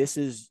 this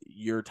is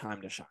your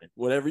time to shine.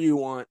 Whatever you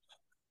want,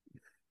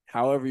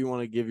 however you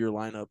want to give your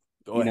lineup,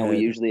 go We ahead.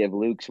 usually have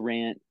Luke's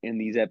rant in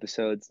these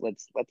episodes.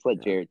 Let's let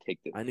Yeah. Jared take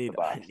the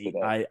box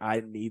today.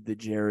 I need the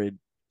Jared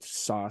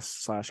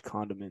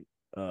sauce/condiment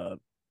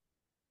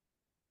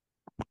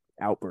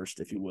outburst,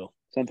 if you will.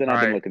 Something All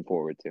I've been right. looking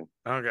forward to.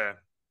 Okay.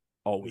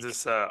 all Is week.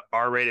 this a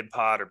R-rated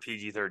pod or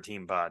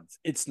PG-13 pod?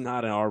 It's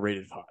not an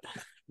R-rated pod.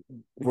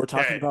 We're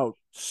talking Okay. about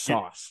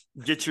sauce.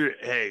 Get your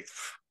hey.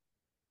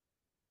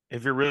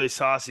 If you're really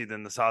saucy,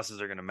 then the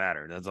sauces are gonna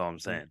matter. That's all I'm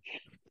saying.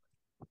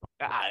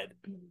 God.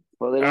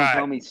 Well, they All don't right.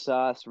 call me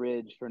Sauce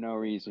Ridge for no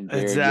reason,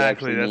 Jared. You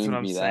Exactly. actually That's what named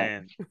I'm me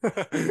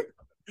that. saying.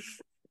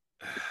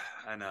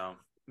 I know,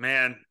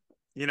 man.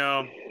 You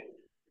know,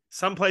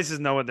 some places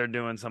know what they're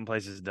doing, some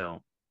places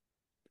don't.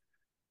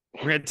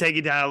 We're gonna take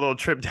you down a little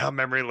trip down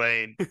memory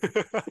lane.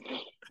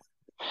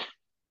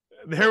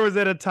 There was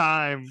at a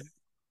time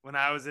when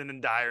I was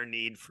in dire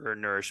need for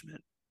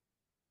nourishment,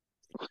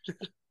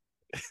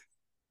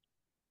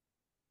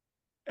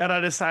 and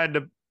I decided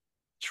to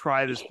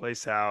try this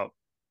place out.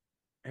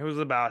 It was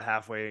about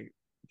halfway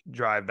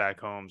drive back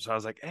home, so I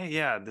was like, "Hey,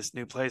 yeah, this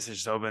new place is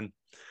just open.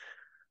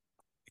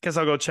 I guess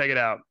I'll go check it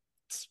out."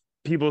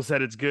 People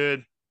said it's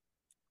good.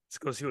 Let's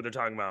go see what they're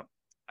talking about.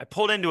 I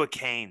pulled into a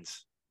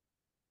Cane's,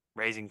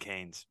 Raising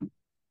Cane's.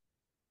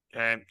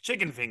 Okay,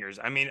 chicken fingers.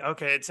 I mean,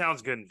 okay, it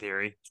sounds good in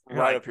theory.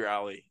 Right up your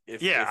alley.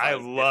 I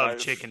love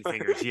chicken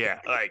fingers. Yeah,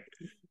 like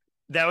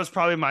that was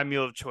probably my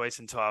meal of choice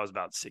until I was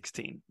about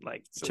 16.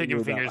 Like So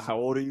chicken fingers. How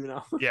old are you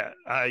now?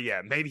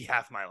 Yeah, maybe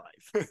half my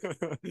life.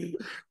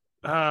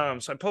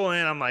 So I pull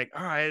in. I'm like,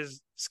 all right,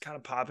 it's kind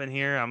of popping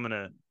here. I'm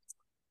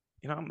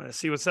gonna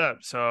see what's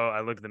up. So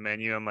I look at the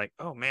menu. I'm like,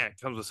 oh man, it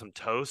comes with some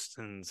toast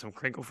and some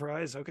crinkle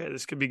fries. Okay,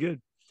 this could be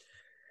good.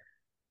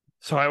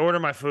 So I order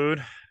my food.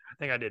 I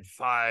think I did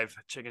 5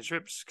 chicken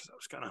strips because I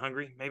was kind of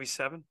hungry. Maybe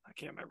 7. I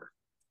can't remember.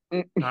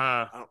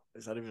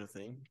 Is that even a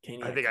thing?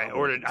 Caniac I think I combo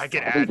ordered. is I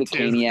could I think add the 2.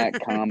 Caniac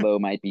combo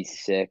might be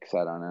 6.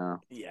 I don't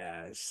know.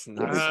 Yeah, it's Give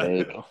not or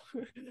take.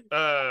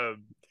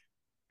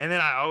 And then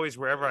I always,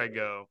 wherever I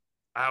go,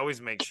 I always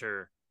make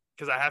sure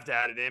because I have to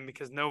add it in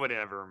because nobody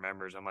ever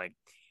remembers. I'm like,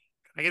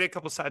 can I get a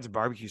couple sides of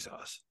barbecue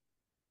sauce?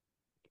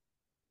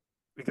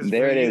 Because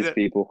There it is,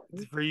 people.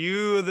 For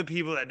you, the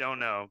people that don't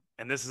know,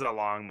 and this is a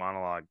long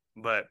monologue,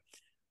 but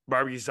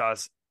barbecue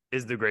sauce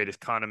is the greatest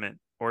condiment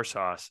or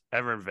sauce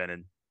ever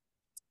invented.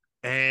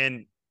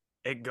 And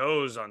it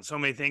goes on so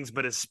many things,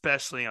 but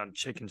especially on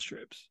chicken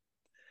strips.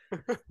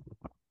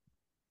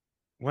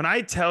 When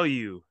I tell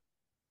you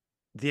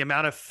the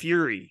amount of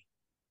fury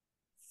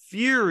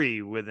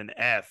with an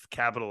F,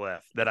 capital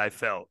F, that I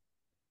felt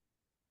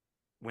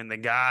when the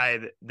guy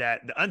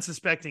that the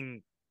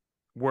unsuspecting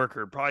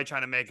worker, probably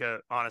trying to make an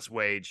honest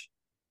wage,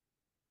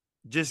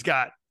 just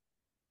got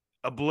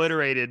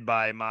obliterated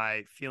by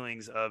my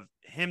feelings of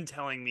him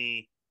telling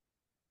me,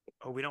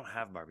 oh, we don't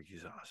have barbecue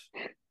sauce.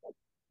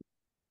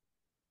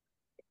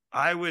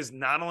 I was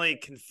not only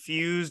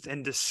confused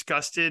and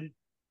disgusted,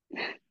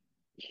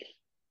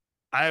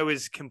 I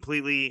was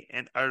completely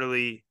and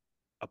utterly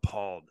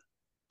appalled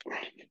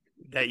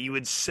that you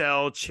would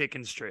sell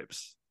chicken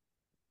strips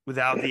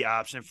without the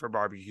option for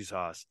barbecue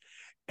sauce.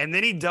 And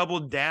then he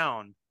doubled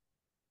down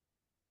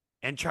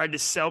and tried to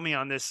sell me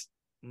on this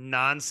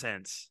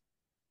nonsense.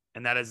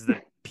 And that is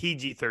the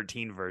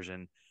PG-13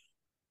 version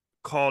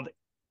called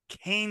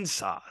cane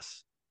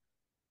sauce,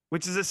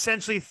 which is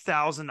essentially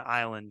Thousand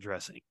Island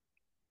dressing.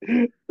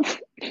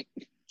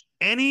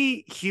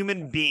 Any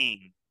human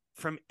being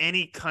from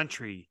any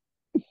country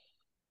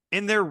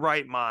in their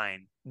right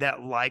mind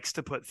that likes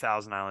to put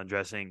Thousand Island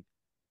dressing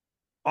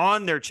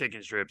on their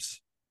chicken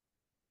strips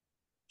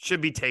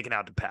should be taken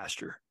out to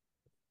pasture.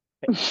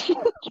 Can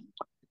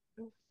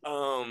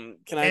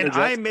I interject?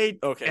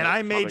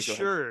 I made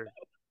sure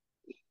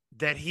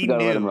that he We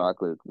gotta knew. let him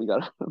rock, Luke.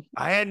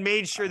 I had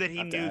made sure that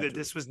he knew that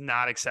this was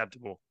not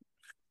acceptable.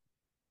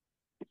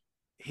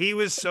 He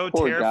was so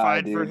Poor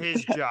terrified guy, for dude.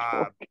 his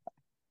job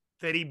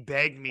that he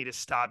begged me to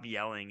stop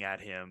yelling at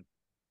him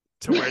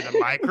to where the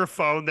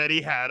microphone that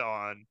he had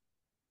on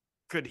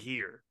could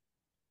hear.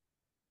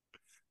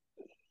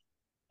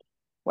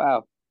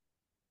 Wow.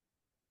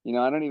 You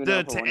know, I don't even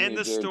know. To end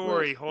the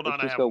story, hold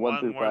on, I have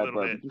one more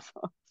little bit.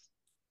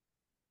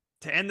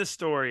 To end the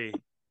story,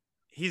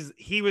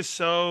 he was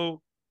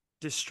so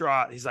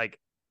distraught. He's like,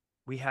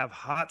 we have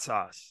hot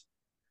sauce.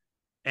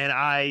 And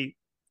I,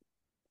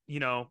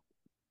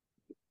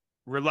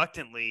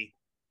 reluctantly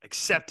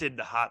accepted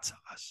the hot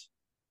sauce.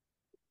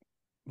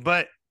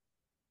 But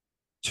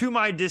to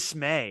my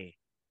dismay,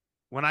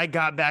 when I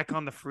got back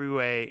on the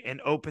freeway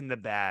and opened the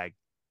bag,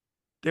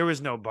 there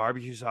was no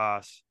barbecue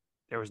sauce.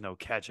 There was no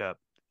ketchup.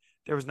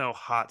 There was no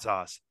hot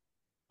sauce.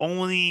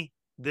 Only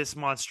this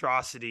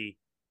monstrosity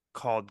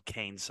called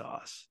cane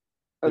sauce.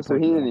 Oh, so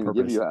he didn't even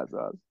give you hot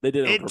sauce. They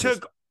did it on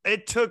purpose.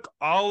 It took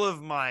all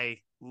of my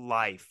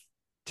life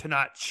to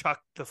not chuck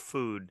the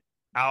food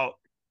out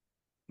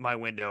my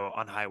window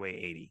on Highway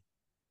 80.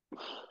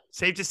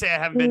 Safe to say I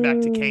haven't been back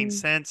to Cane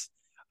since.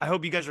 I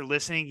hope you guys are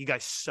listening. You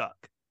guys suck.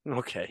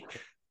 Okay.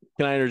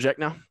 Can I interject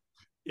now?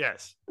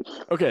 Yes.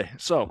 Okay,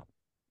 so a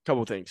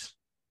couple things.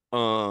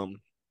 One,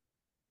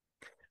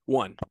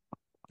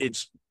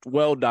 it's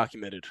well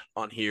documented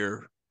on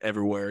here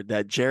everywhere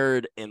that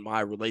Jared and my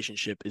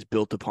relationship is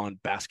built upon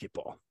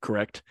basketball,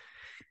 correct?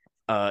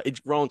 It's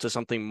grown to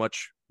something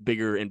much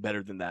bigger and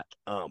better than that.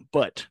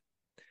 But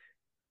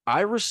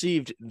I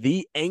received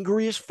the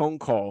angriest phone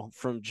call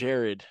from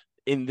Jared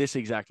in this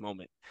exact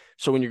moment.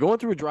 So when you're going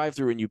through a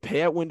drive-through and you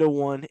pay at window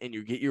 1 and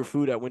you get your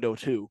food at window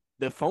 2,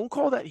 the phone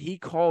call that he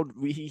called,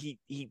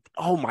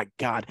 oh my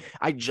God.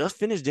 I just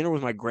finished dinner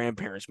with my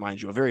grandparents,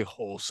 mind you, a very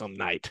wholesome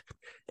night.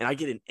 And I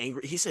get an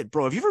angry, he said,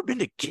 "Bro, have you ever been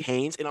to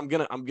Cane's?" And I'm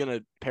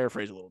gonna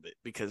paraphrase a little bit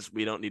because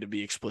we don't need to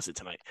be explicit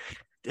tonight.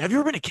 "Have you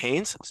ever been to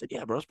Cane's?" I said,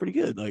 "Yeah, bro, it's pretty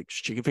good. Like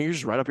chicken fingers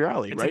is right up your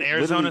alley, It's an right?"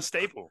 Arizona Literally,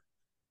 staple.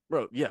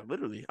 bro, yeah,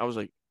 literally. I was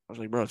like,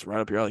 "Bro, it's right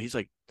up your alley." He's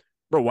like,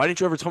 "Bro, why didn't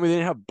you ever tell me they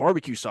didn't have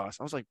barbecue sauce?"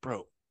 I was like,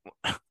 "Bro,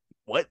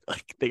 what?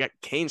 Like they got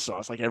cane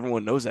sauce. Like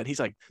everyone knows that." He's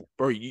like,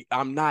 "Bro,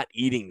 I'm not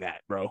eating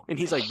that, bro." And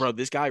he's like, "Bro,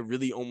 this guy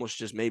really almost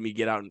just made me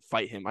get out and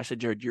fight him." I said,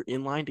 "Jared, you're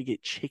in line to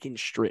get chicken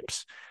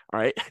strips, all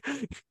right?"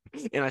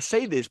 And I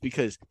say this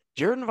because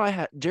Jared and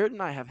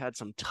I have had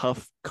some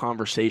tough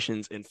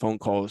conversations and phone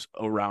calls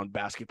around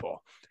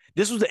basketball.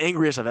 This was the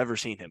angriest I've ever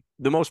seen him,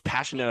 the most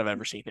passionate I've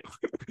ever seen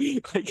him,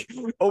 like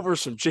over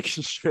some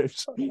chicken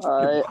strips and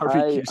I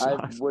barbecue I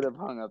sauce. would have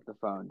hung up the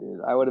phone,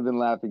 dude. I would have been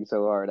laughing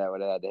so hard I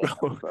would have had to hang up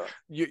the Bro,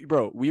 phone.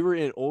 bro, we were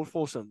in Old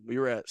Folsom. We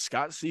were at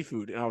Scott's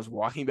Seafood, and I was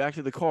walking back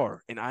to the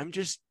car, and I'm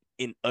just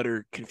in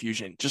utter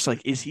confusion. Just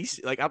like, is he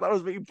like? I thought I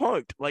was being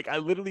punked. Like, I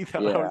literally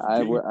thought I Yeah, was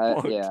being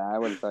punked. I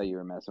would have thought you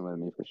were messing with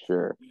me for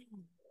sure.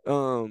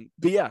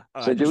 But yeah,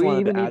 So I do just we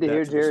wanted to even need add to that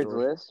hear to the Jared's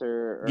story.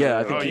 list Yeah,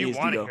 I Oh, think he you needs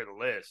to want to go. hear the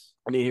list?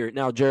 I need to hear it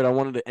now, Jared. I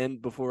wanted to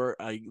end before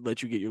I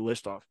let you get your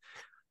list off.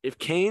 If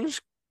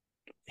Canes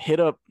hit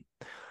up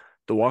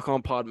the Walk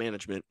On Pod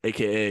Management,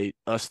 aka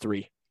us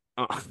three,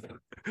 uh,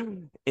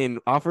 and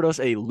offered us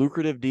a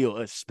lucrative deal,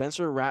 a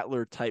Spencer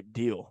Rattler type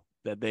deal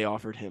that they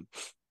offered him.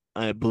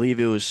 I believe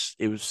it was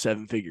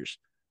 7 figures.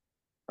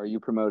 are you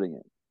promoting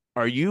it?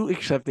 Are you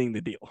accepting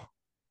the deal?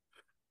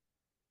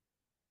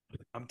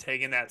 I'm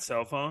taking that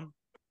cell phone.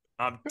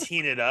 I'm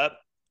teeing it up.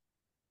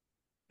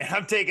 And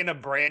I'm taking a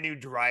brand new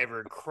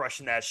driver,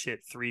 crushing that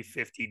shit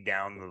 350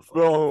 down the fucking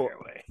Bro,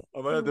 fairway.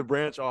 I'm gonna have to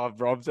branch off,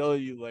 bro. I'm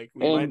telling you, like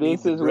we might And need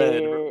this the is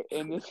bread.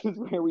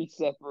 where we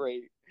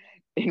separate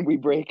and we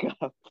break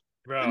up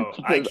Bro,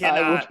 because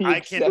I will be I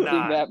accepting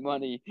cannot, that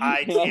money I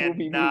and I will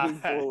be cannot, moving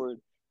forward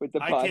with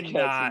the I podcasting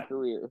cannot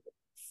career.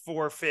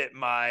 forfeit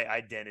my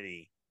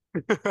identity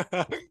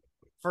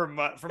for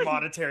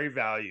monetary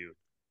value.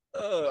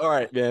 All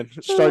right, man.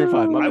 Starting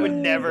five. My I bad. would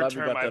I'm never glad we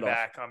turn got my that off.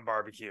 back on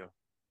barbecue.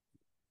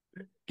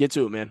 Get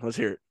to it, man. Let's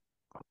hear it.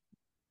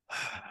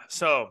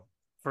 So,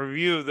 for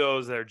you of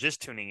those that are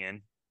just tuning in, I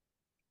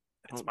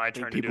it's don't my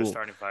think turn to do a people.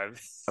 starting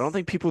five. I don't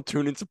think people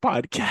tune into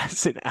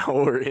podcasts an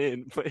hour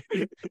in, but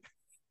God,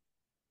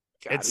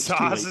 It's it's too late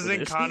sauces for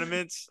and this.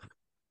 condiments.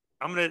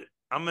 I'm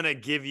gonna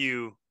give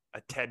you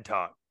a TED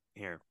talk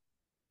here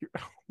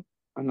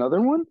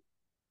Another one?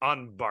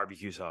 on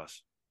barbecue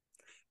sauce.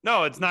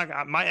 No, it's not.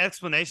 My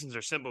explanations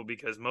are simple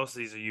because most of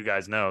these are you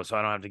guys know, so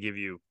I don't have to give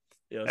you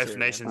Yeah, let's hear it,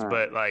 man. explanations. All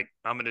right. But like,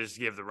 I'm gonna just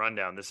give the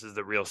rundown. This is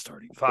the real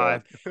starting Okay.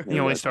 five, Here the we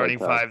only go. TED starting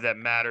Talk. five that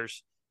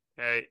matters.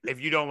 If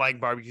you don't like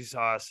barbecue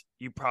sauce,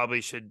 you probably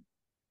should,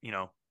 you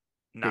know,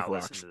 Kick not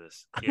listen rocks. to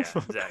this. Yeah,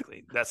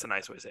 exactly. That's a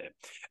nice way to say it.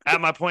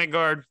 At my point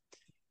guard,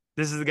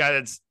 this is the guy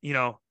that's,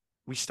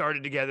 we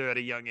started together at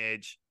a young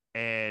age,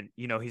 and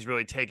he's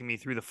really taken me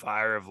through the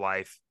fire of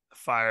life, the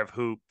fire of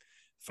hoop,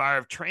 fire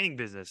of training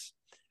business.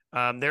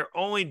 Their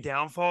only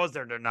downfall is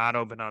they're not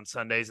open on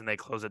Sundays and they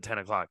close at 10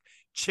 o'clock.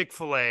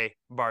 Chick-fil-A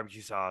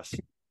barbecue sauce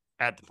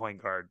at the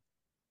point guard.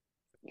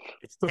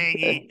 It's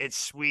tangy, it's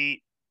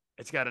sweet,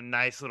 it's got a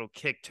nice little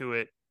kick to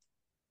it.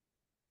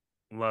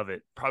 Love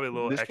it. Probably a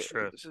little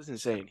extra. This is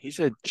insane. He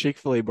said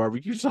Chick-fil-A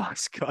barbecue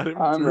sauce got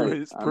him I'm through ready.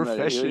 his I'm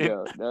ready. Here we profession.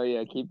 go. No,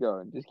 yeah, keep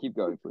going. Just keep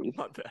going, please.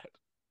 Not bad.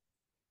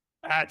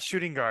 At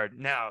shooting guard.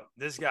 Now,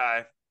 this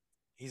guy,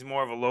 he's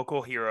more of a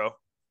local hero.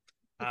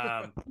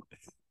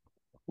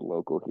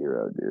 Local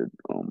hero, dude.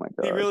 Oh my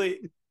He god.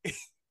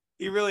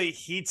 really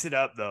heats it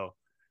up though.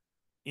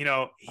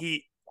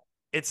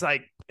 It's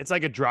like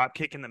a drop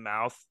kick in the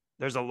mouth.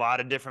 There's a lot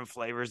of different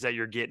flavors that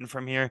you're getting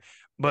from here,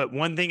 but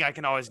one thing I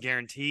can always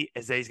guarantee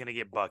is that he's going to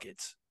get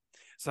buckets.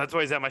 So that's why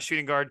he's at my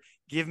shooting guard.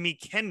 Give me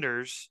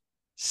Kinder's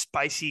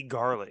spicy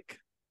garlic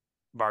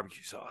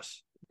barbecue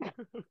sauce.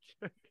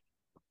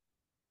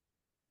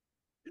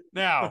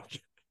 Now,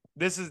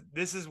 this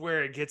is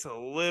where it gets a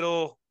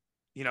little,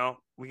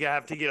 we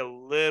have to get a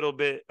little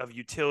bit of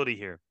utility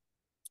here.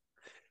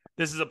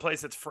 This is a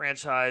place that's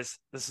franchised.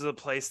 This is a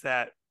place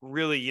that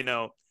really,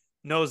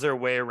 knows their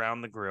way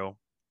around the grill,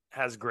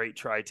 has great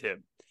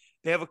tri-tip.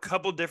 They have a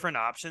couple different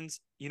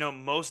options.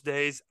 Most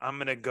days I'm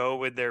going to go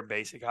with their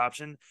basic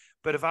option.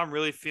 But if I'm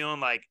really feeling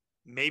like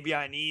maybe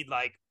I need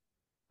like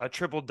a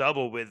triple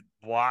double with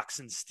blocks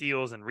and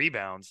steals and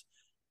rebounds,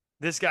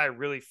 this guy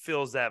really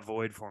fills that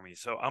void for me.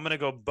 So I'm going to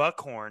go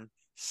Buckhorn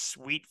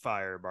Sweet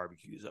Fire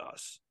barbecue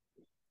sauce.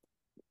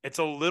 It's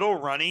a little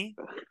runny,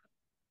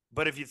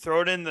 but if you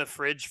throw it in the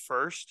fridge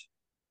first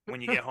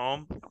when you get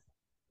home,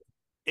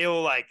 it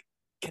will like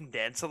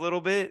condense a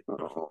little bit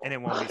and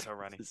it won't be so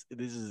runny.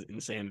 This is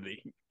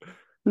insanity.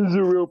 This is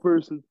a real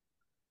person.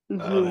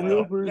 This is a love it, real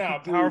though. person. Now,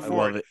 power I love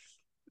forward. it.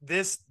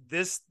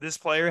 This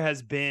player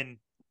has been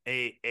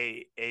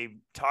a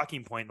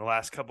talking point in the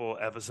last couple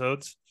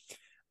episodes.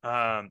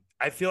 I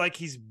feel like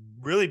he's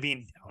really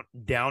being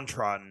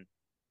downtrodden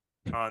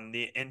on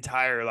the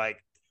entire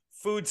like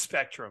food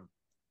spectrum.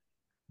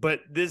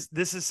 But this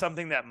is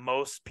something that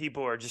most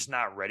people are just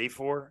not ready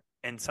for,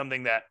 and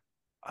something that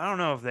I don't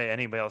know if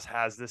anybody else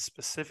has this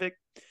specific.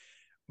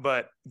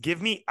 But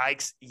give me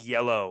Ike's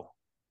yellow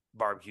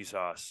barbecue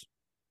sauce.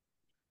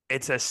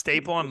 It's a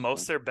staple on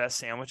most of their best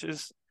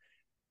sandwiches.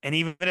 And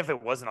even if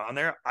it wasn't on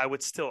there, I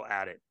would still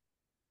add it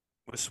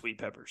with sweet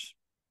peppers.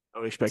 I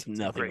would expect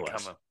nothing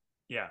less.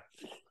 Yeah.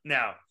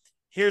 Now,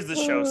 here's the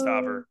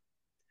showstopper.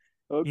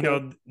 Okay. You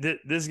know,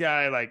 this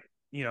guy, like,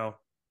 you know,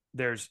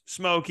 there's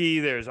smoky,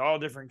 there's all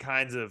different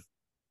kinds of,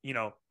 you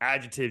know,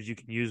 adjectives you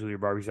can use with your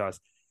barbecue sauce.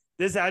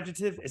 This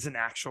adjective is an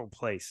actual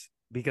place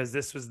because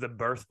this was the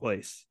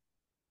birthplace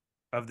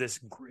of this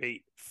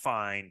great,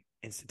 fine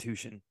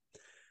institution.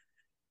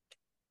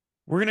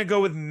 We're going to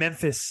go with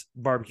Memphis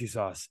barbecue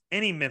sauce.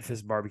 Any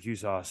Memphis barbecue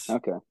sauce.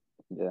 Okay.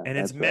 Yeah. And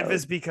it's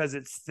Memphis because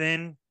it's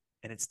thin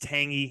and it's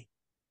tangy.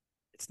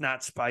 It's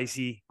not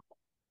spicy.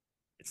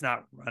 It's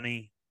not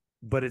runny,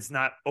 but it's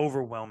not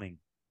overwhelming.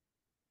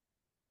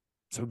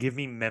 So give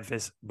me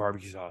Memphis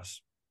barbecue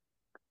sauce.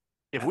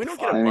 If we don't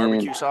get a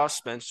barbecue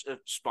sauce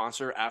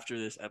sponsor after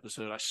this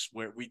episode, I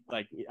swear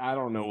I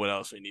don't know what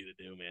else we need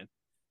to do, man.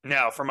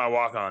 Now for my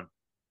walk on.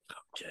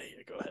 Okay,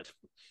 go ahead.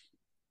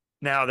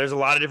 Now there's a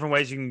lot of different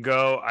ways you can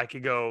go. I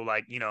could go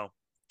like, you know,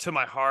 to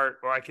my heart,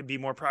 or I could be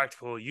more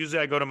practical.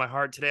 Usually I go to my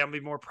heart. Today I'm gonna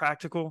be more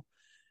practical.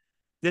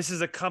 This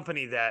is a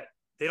company that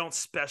they don't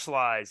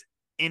specialize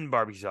in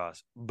barbecue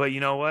sauce, but you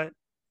know what?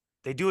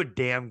 They do a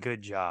damn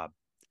good job.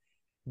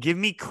 Give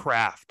me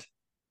Kraft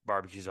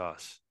barbecue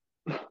sauce.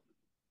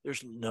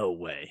 There's no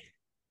way.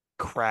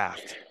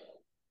 Kraft.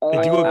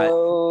 What the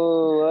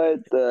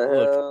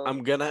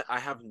Look, hell? I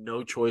have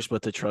no choice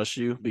but to trust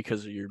you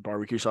because of your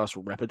barbecue sauce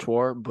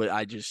repertoire, but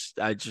I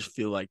just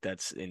feel like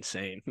that's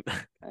insane.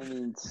 I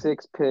mean,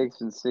 6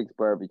 picks and 6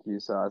 barbecue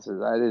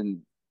sauces.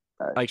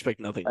 I expect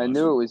nothing I less.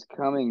 knew it was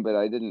coming, but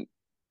I didn't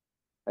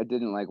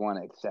like want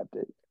to accept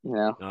it, you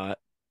know?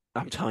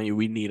 I'm telling you,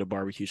 we need a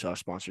barbecue sauce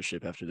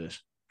sponsorship after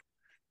this.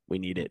 We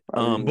need it.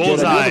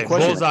 Bullseye,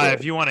 bullseye.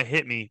 If you want to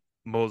hit me,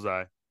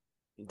 bullseye.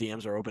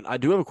 DMs are open. I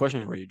do have a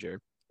question for you, Jared.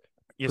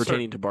 Yes,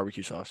 pertaining to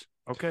barbecue sauce.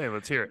 Okay,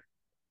 let's hear it.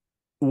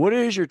 What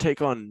is your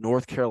take on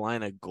North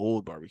Carolina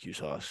Gold barbecue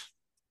sauce?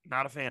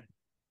 Not a fan.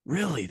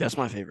 Really? That's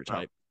my favorite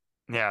type.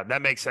 Yeah,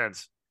 that makes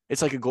sense.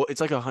 It's like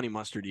a honey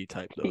mustardy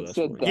type though.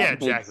 Yeah,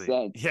 exactly.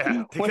 Sense.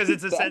 Yeah, because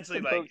it's essentially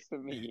like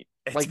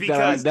it's like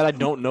because that I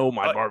don't know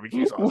my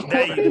barbecue sauce.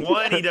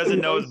 He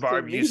doesn't know his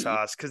barbecue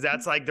sauce because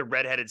that's like the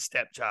redheaded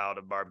stepchild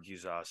of barbecue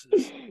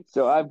sauces.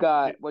 So I've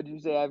got what did you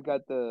say? I've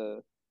got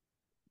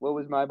what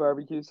was my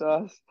barbecue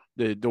sauce?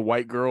 The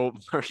white girl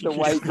the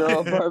white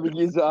girl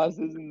barbecue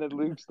sauces, and then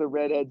Luke's the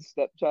redhead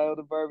stepchild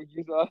of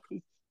barbecue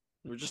sauces.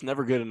 We're just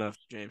never good enough,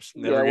 James.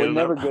 We're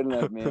never good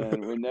enough,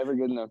 man. We're never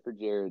good enough for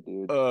Jared,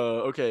 dude.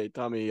 Okay,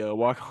 Tommy,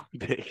 walk on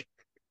pick.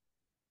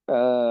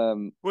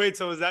 Wait,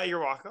 so was that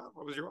your walk on?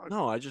 What was your walk on?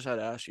 No, I just had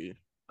to ask you.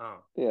 Oh.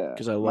 Yeah.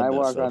 Because I love my that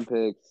walk stuff. on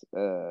picks.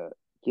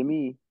 Give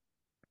me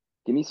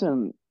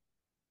some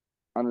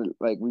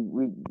like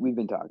we've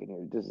been talking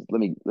here. Just let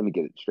me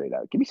get it straight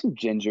out. Give me some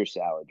ginger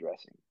salad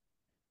dressing.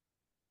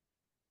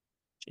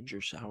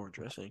 Ginger sour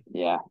dressing.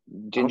 Yeah.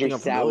 Ginger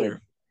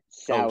salad.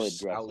 Salad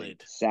dressing.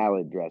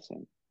 Salad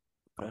dressing.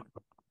 Okay.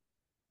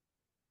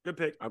 Good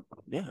pick. I'm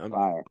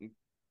fire.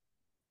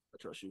 I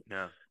trust you.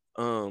 Yeah.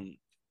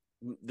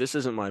 This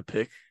isn't my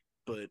pick,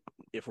 but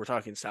if we're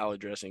talking salad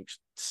dressing,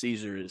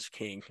 Caesar is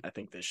king. I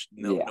think there's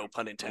no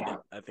pun intended. Yeah.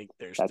 I think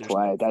there's. That's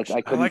why I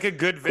like a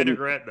good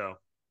vinaigrette though.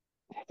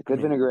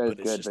 Good vinaigrette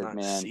is good, but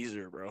man,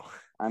 Caesar, bro.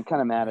 I'm kind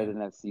of mad I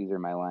didn't have Caesar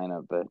in my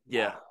lineup, but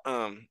yeah.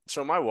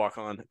 So my walk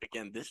on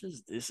again. This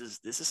is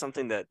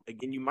something that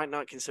again you might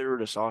not consider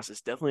it a sauce.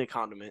 It's definitely a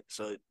condiment,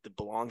 so it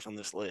belongs on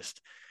this list.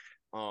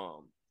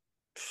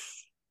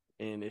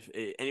 And if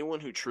anyone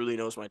who truly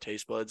knows my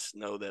taste buds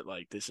know that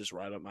like this is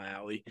right up my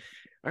alley.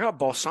 I got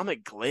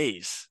balsamic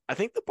glaze. I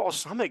think the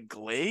balsamic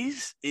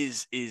glaze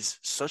is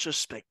such a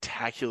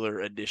spectacular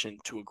addition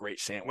to a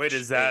great sandwich. Wait,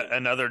 is that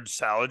another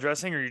salad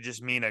dressing, or you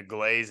just mean a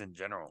glaze in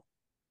general?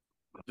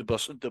 The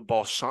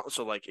balsamic,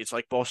 so like it's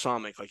like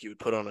balsamic, like you would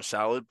put on a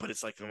salad, but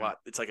it's like a lot.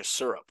 It's like a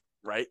syrup,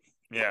 right?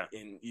 Yeah,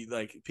 and you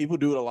like people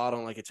do it a lot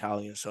on like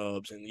Italian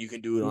subs, and you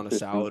can do it on a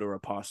salad or a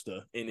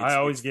pasta. And I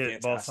always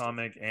get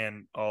balsamic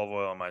and olive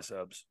oil on my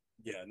subs.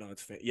 Yeah, no,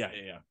 it's yeah.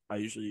 I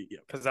usually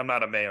because I'm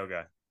not a mayo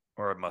guy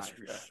or a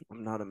mustard guy.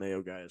 I'm not a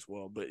mayo guy as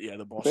well, but yeah,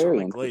 the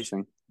balsamic glaze.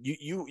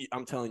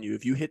 I'm telling you,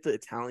 if you hit the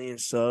Italian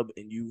sub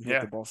and you hit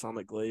the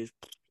balsamic glaze,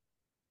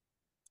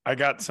 I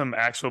got some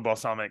actual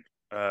balsamic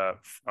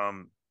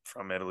from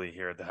Italy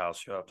here at the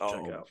house. You'll have to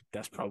check out.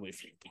 That's probably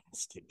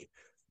fantastic.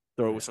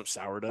 Throw it with some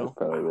sourdough. That's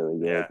probably really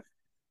good.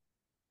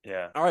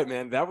 Yeah. All right,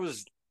 man. That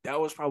was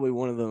probably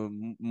one of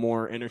the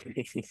more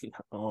entertaining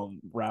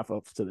wrap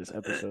ups to this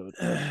episode.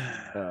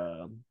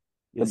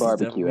 The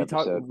barbecue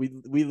episode.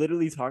 We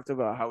literally talked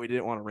about how we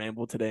didn't want to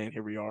ramble today, and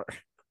here we are.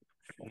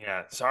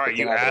 Yeah, sorry, It's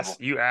you inevitable.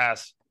 asked. You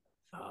asked.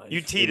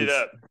 You teed it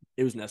up.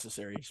 It was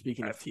necessary.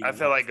 Speaking of teeing I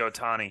felt up. like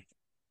Otani.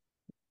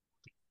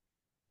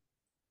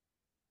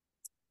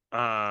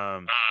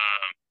 Oh,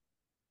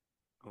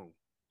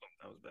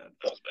 that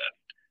was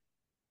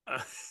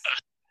bad.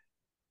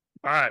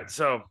 All right,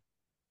 so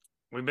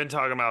we've been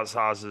talking about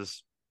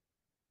sauces,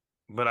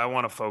 but I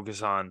want to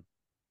focus on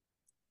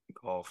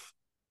golf.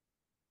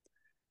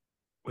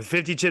 With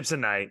 50 chips a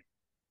night,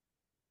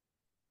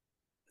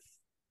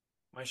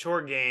 my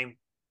short game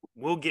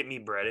will get me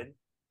breaded.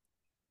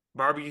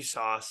 Barbecue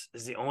sauce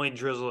is the only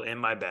drizzle in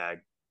my bag,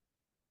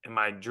 and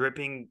my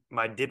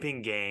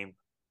dipping game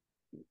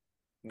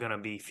gonna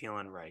be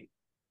feeling right.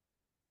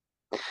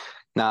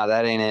 Nah,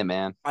 that ain't it,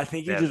 man. I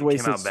think you Yeah, just it came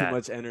wasted out too bad.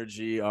 much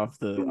energy off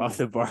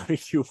the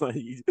barbecue one.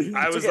 I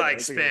It's was okay, like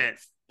it's okay. spent.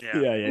 Yeah.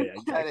 Yeah,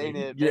 That ain't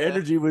exactly. it, Your man.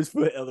 energy was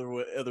put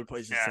other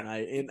places Yeah.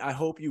 tonight, and I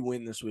hope you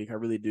win this week. I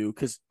really do,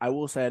 because I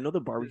will say I know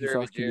the barbecue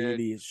Deserve sauce it, Jared.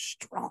 community is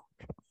strong.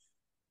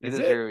 You Is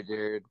it? deserve it,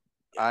 Jared.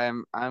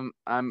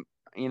 I'm.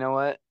 You know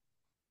what?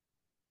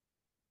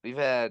 We've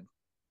had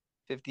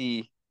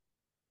 55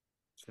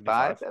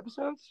 55.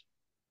 episodes.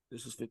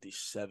 This is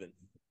 57.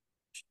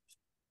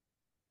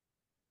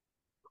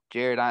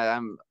 Jared,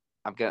 I'm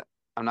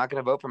not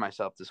gonna vote for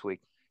myself this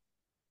week.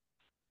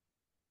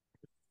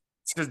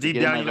 It's because You're deep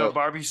getting down, my you know, vote.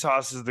 barbecue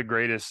sauce is the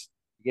greatest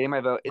You're getting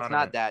my vote. It's not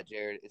condiment. that,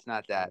 Jared. It's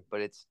not that,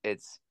 but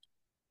it's.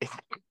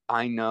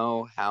 I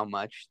know how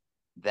much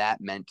that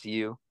meant to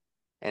you,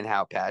 and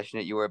how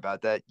passionate you were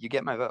about that. You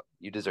get my vote.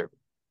 You deserve it.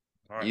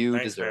 All right, You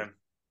thanks, deserve man.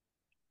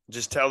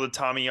 Just tell the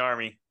Tommy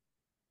Army.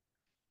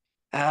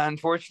 it.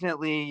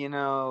 Unfortunately,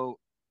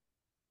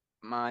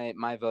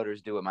 my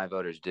voters do what my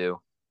voters do,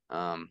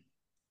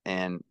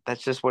 and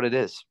that's just what it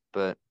is.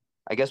 But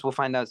I guess we'll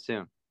find out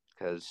soon,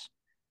 because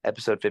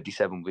episode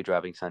 57 will be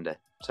dropping Sunday.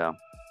 So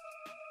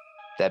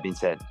that being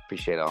said,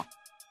 appreciate it all.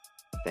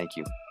 Thank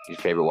you. Your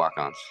favorite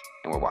walk-ons,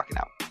 and we're walking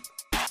out.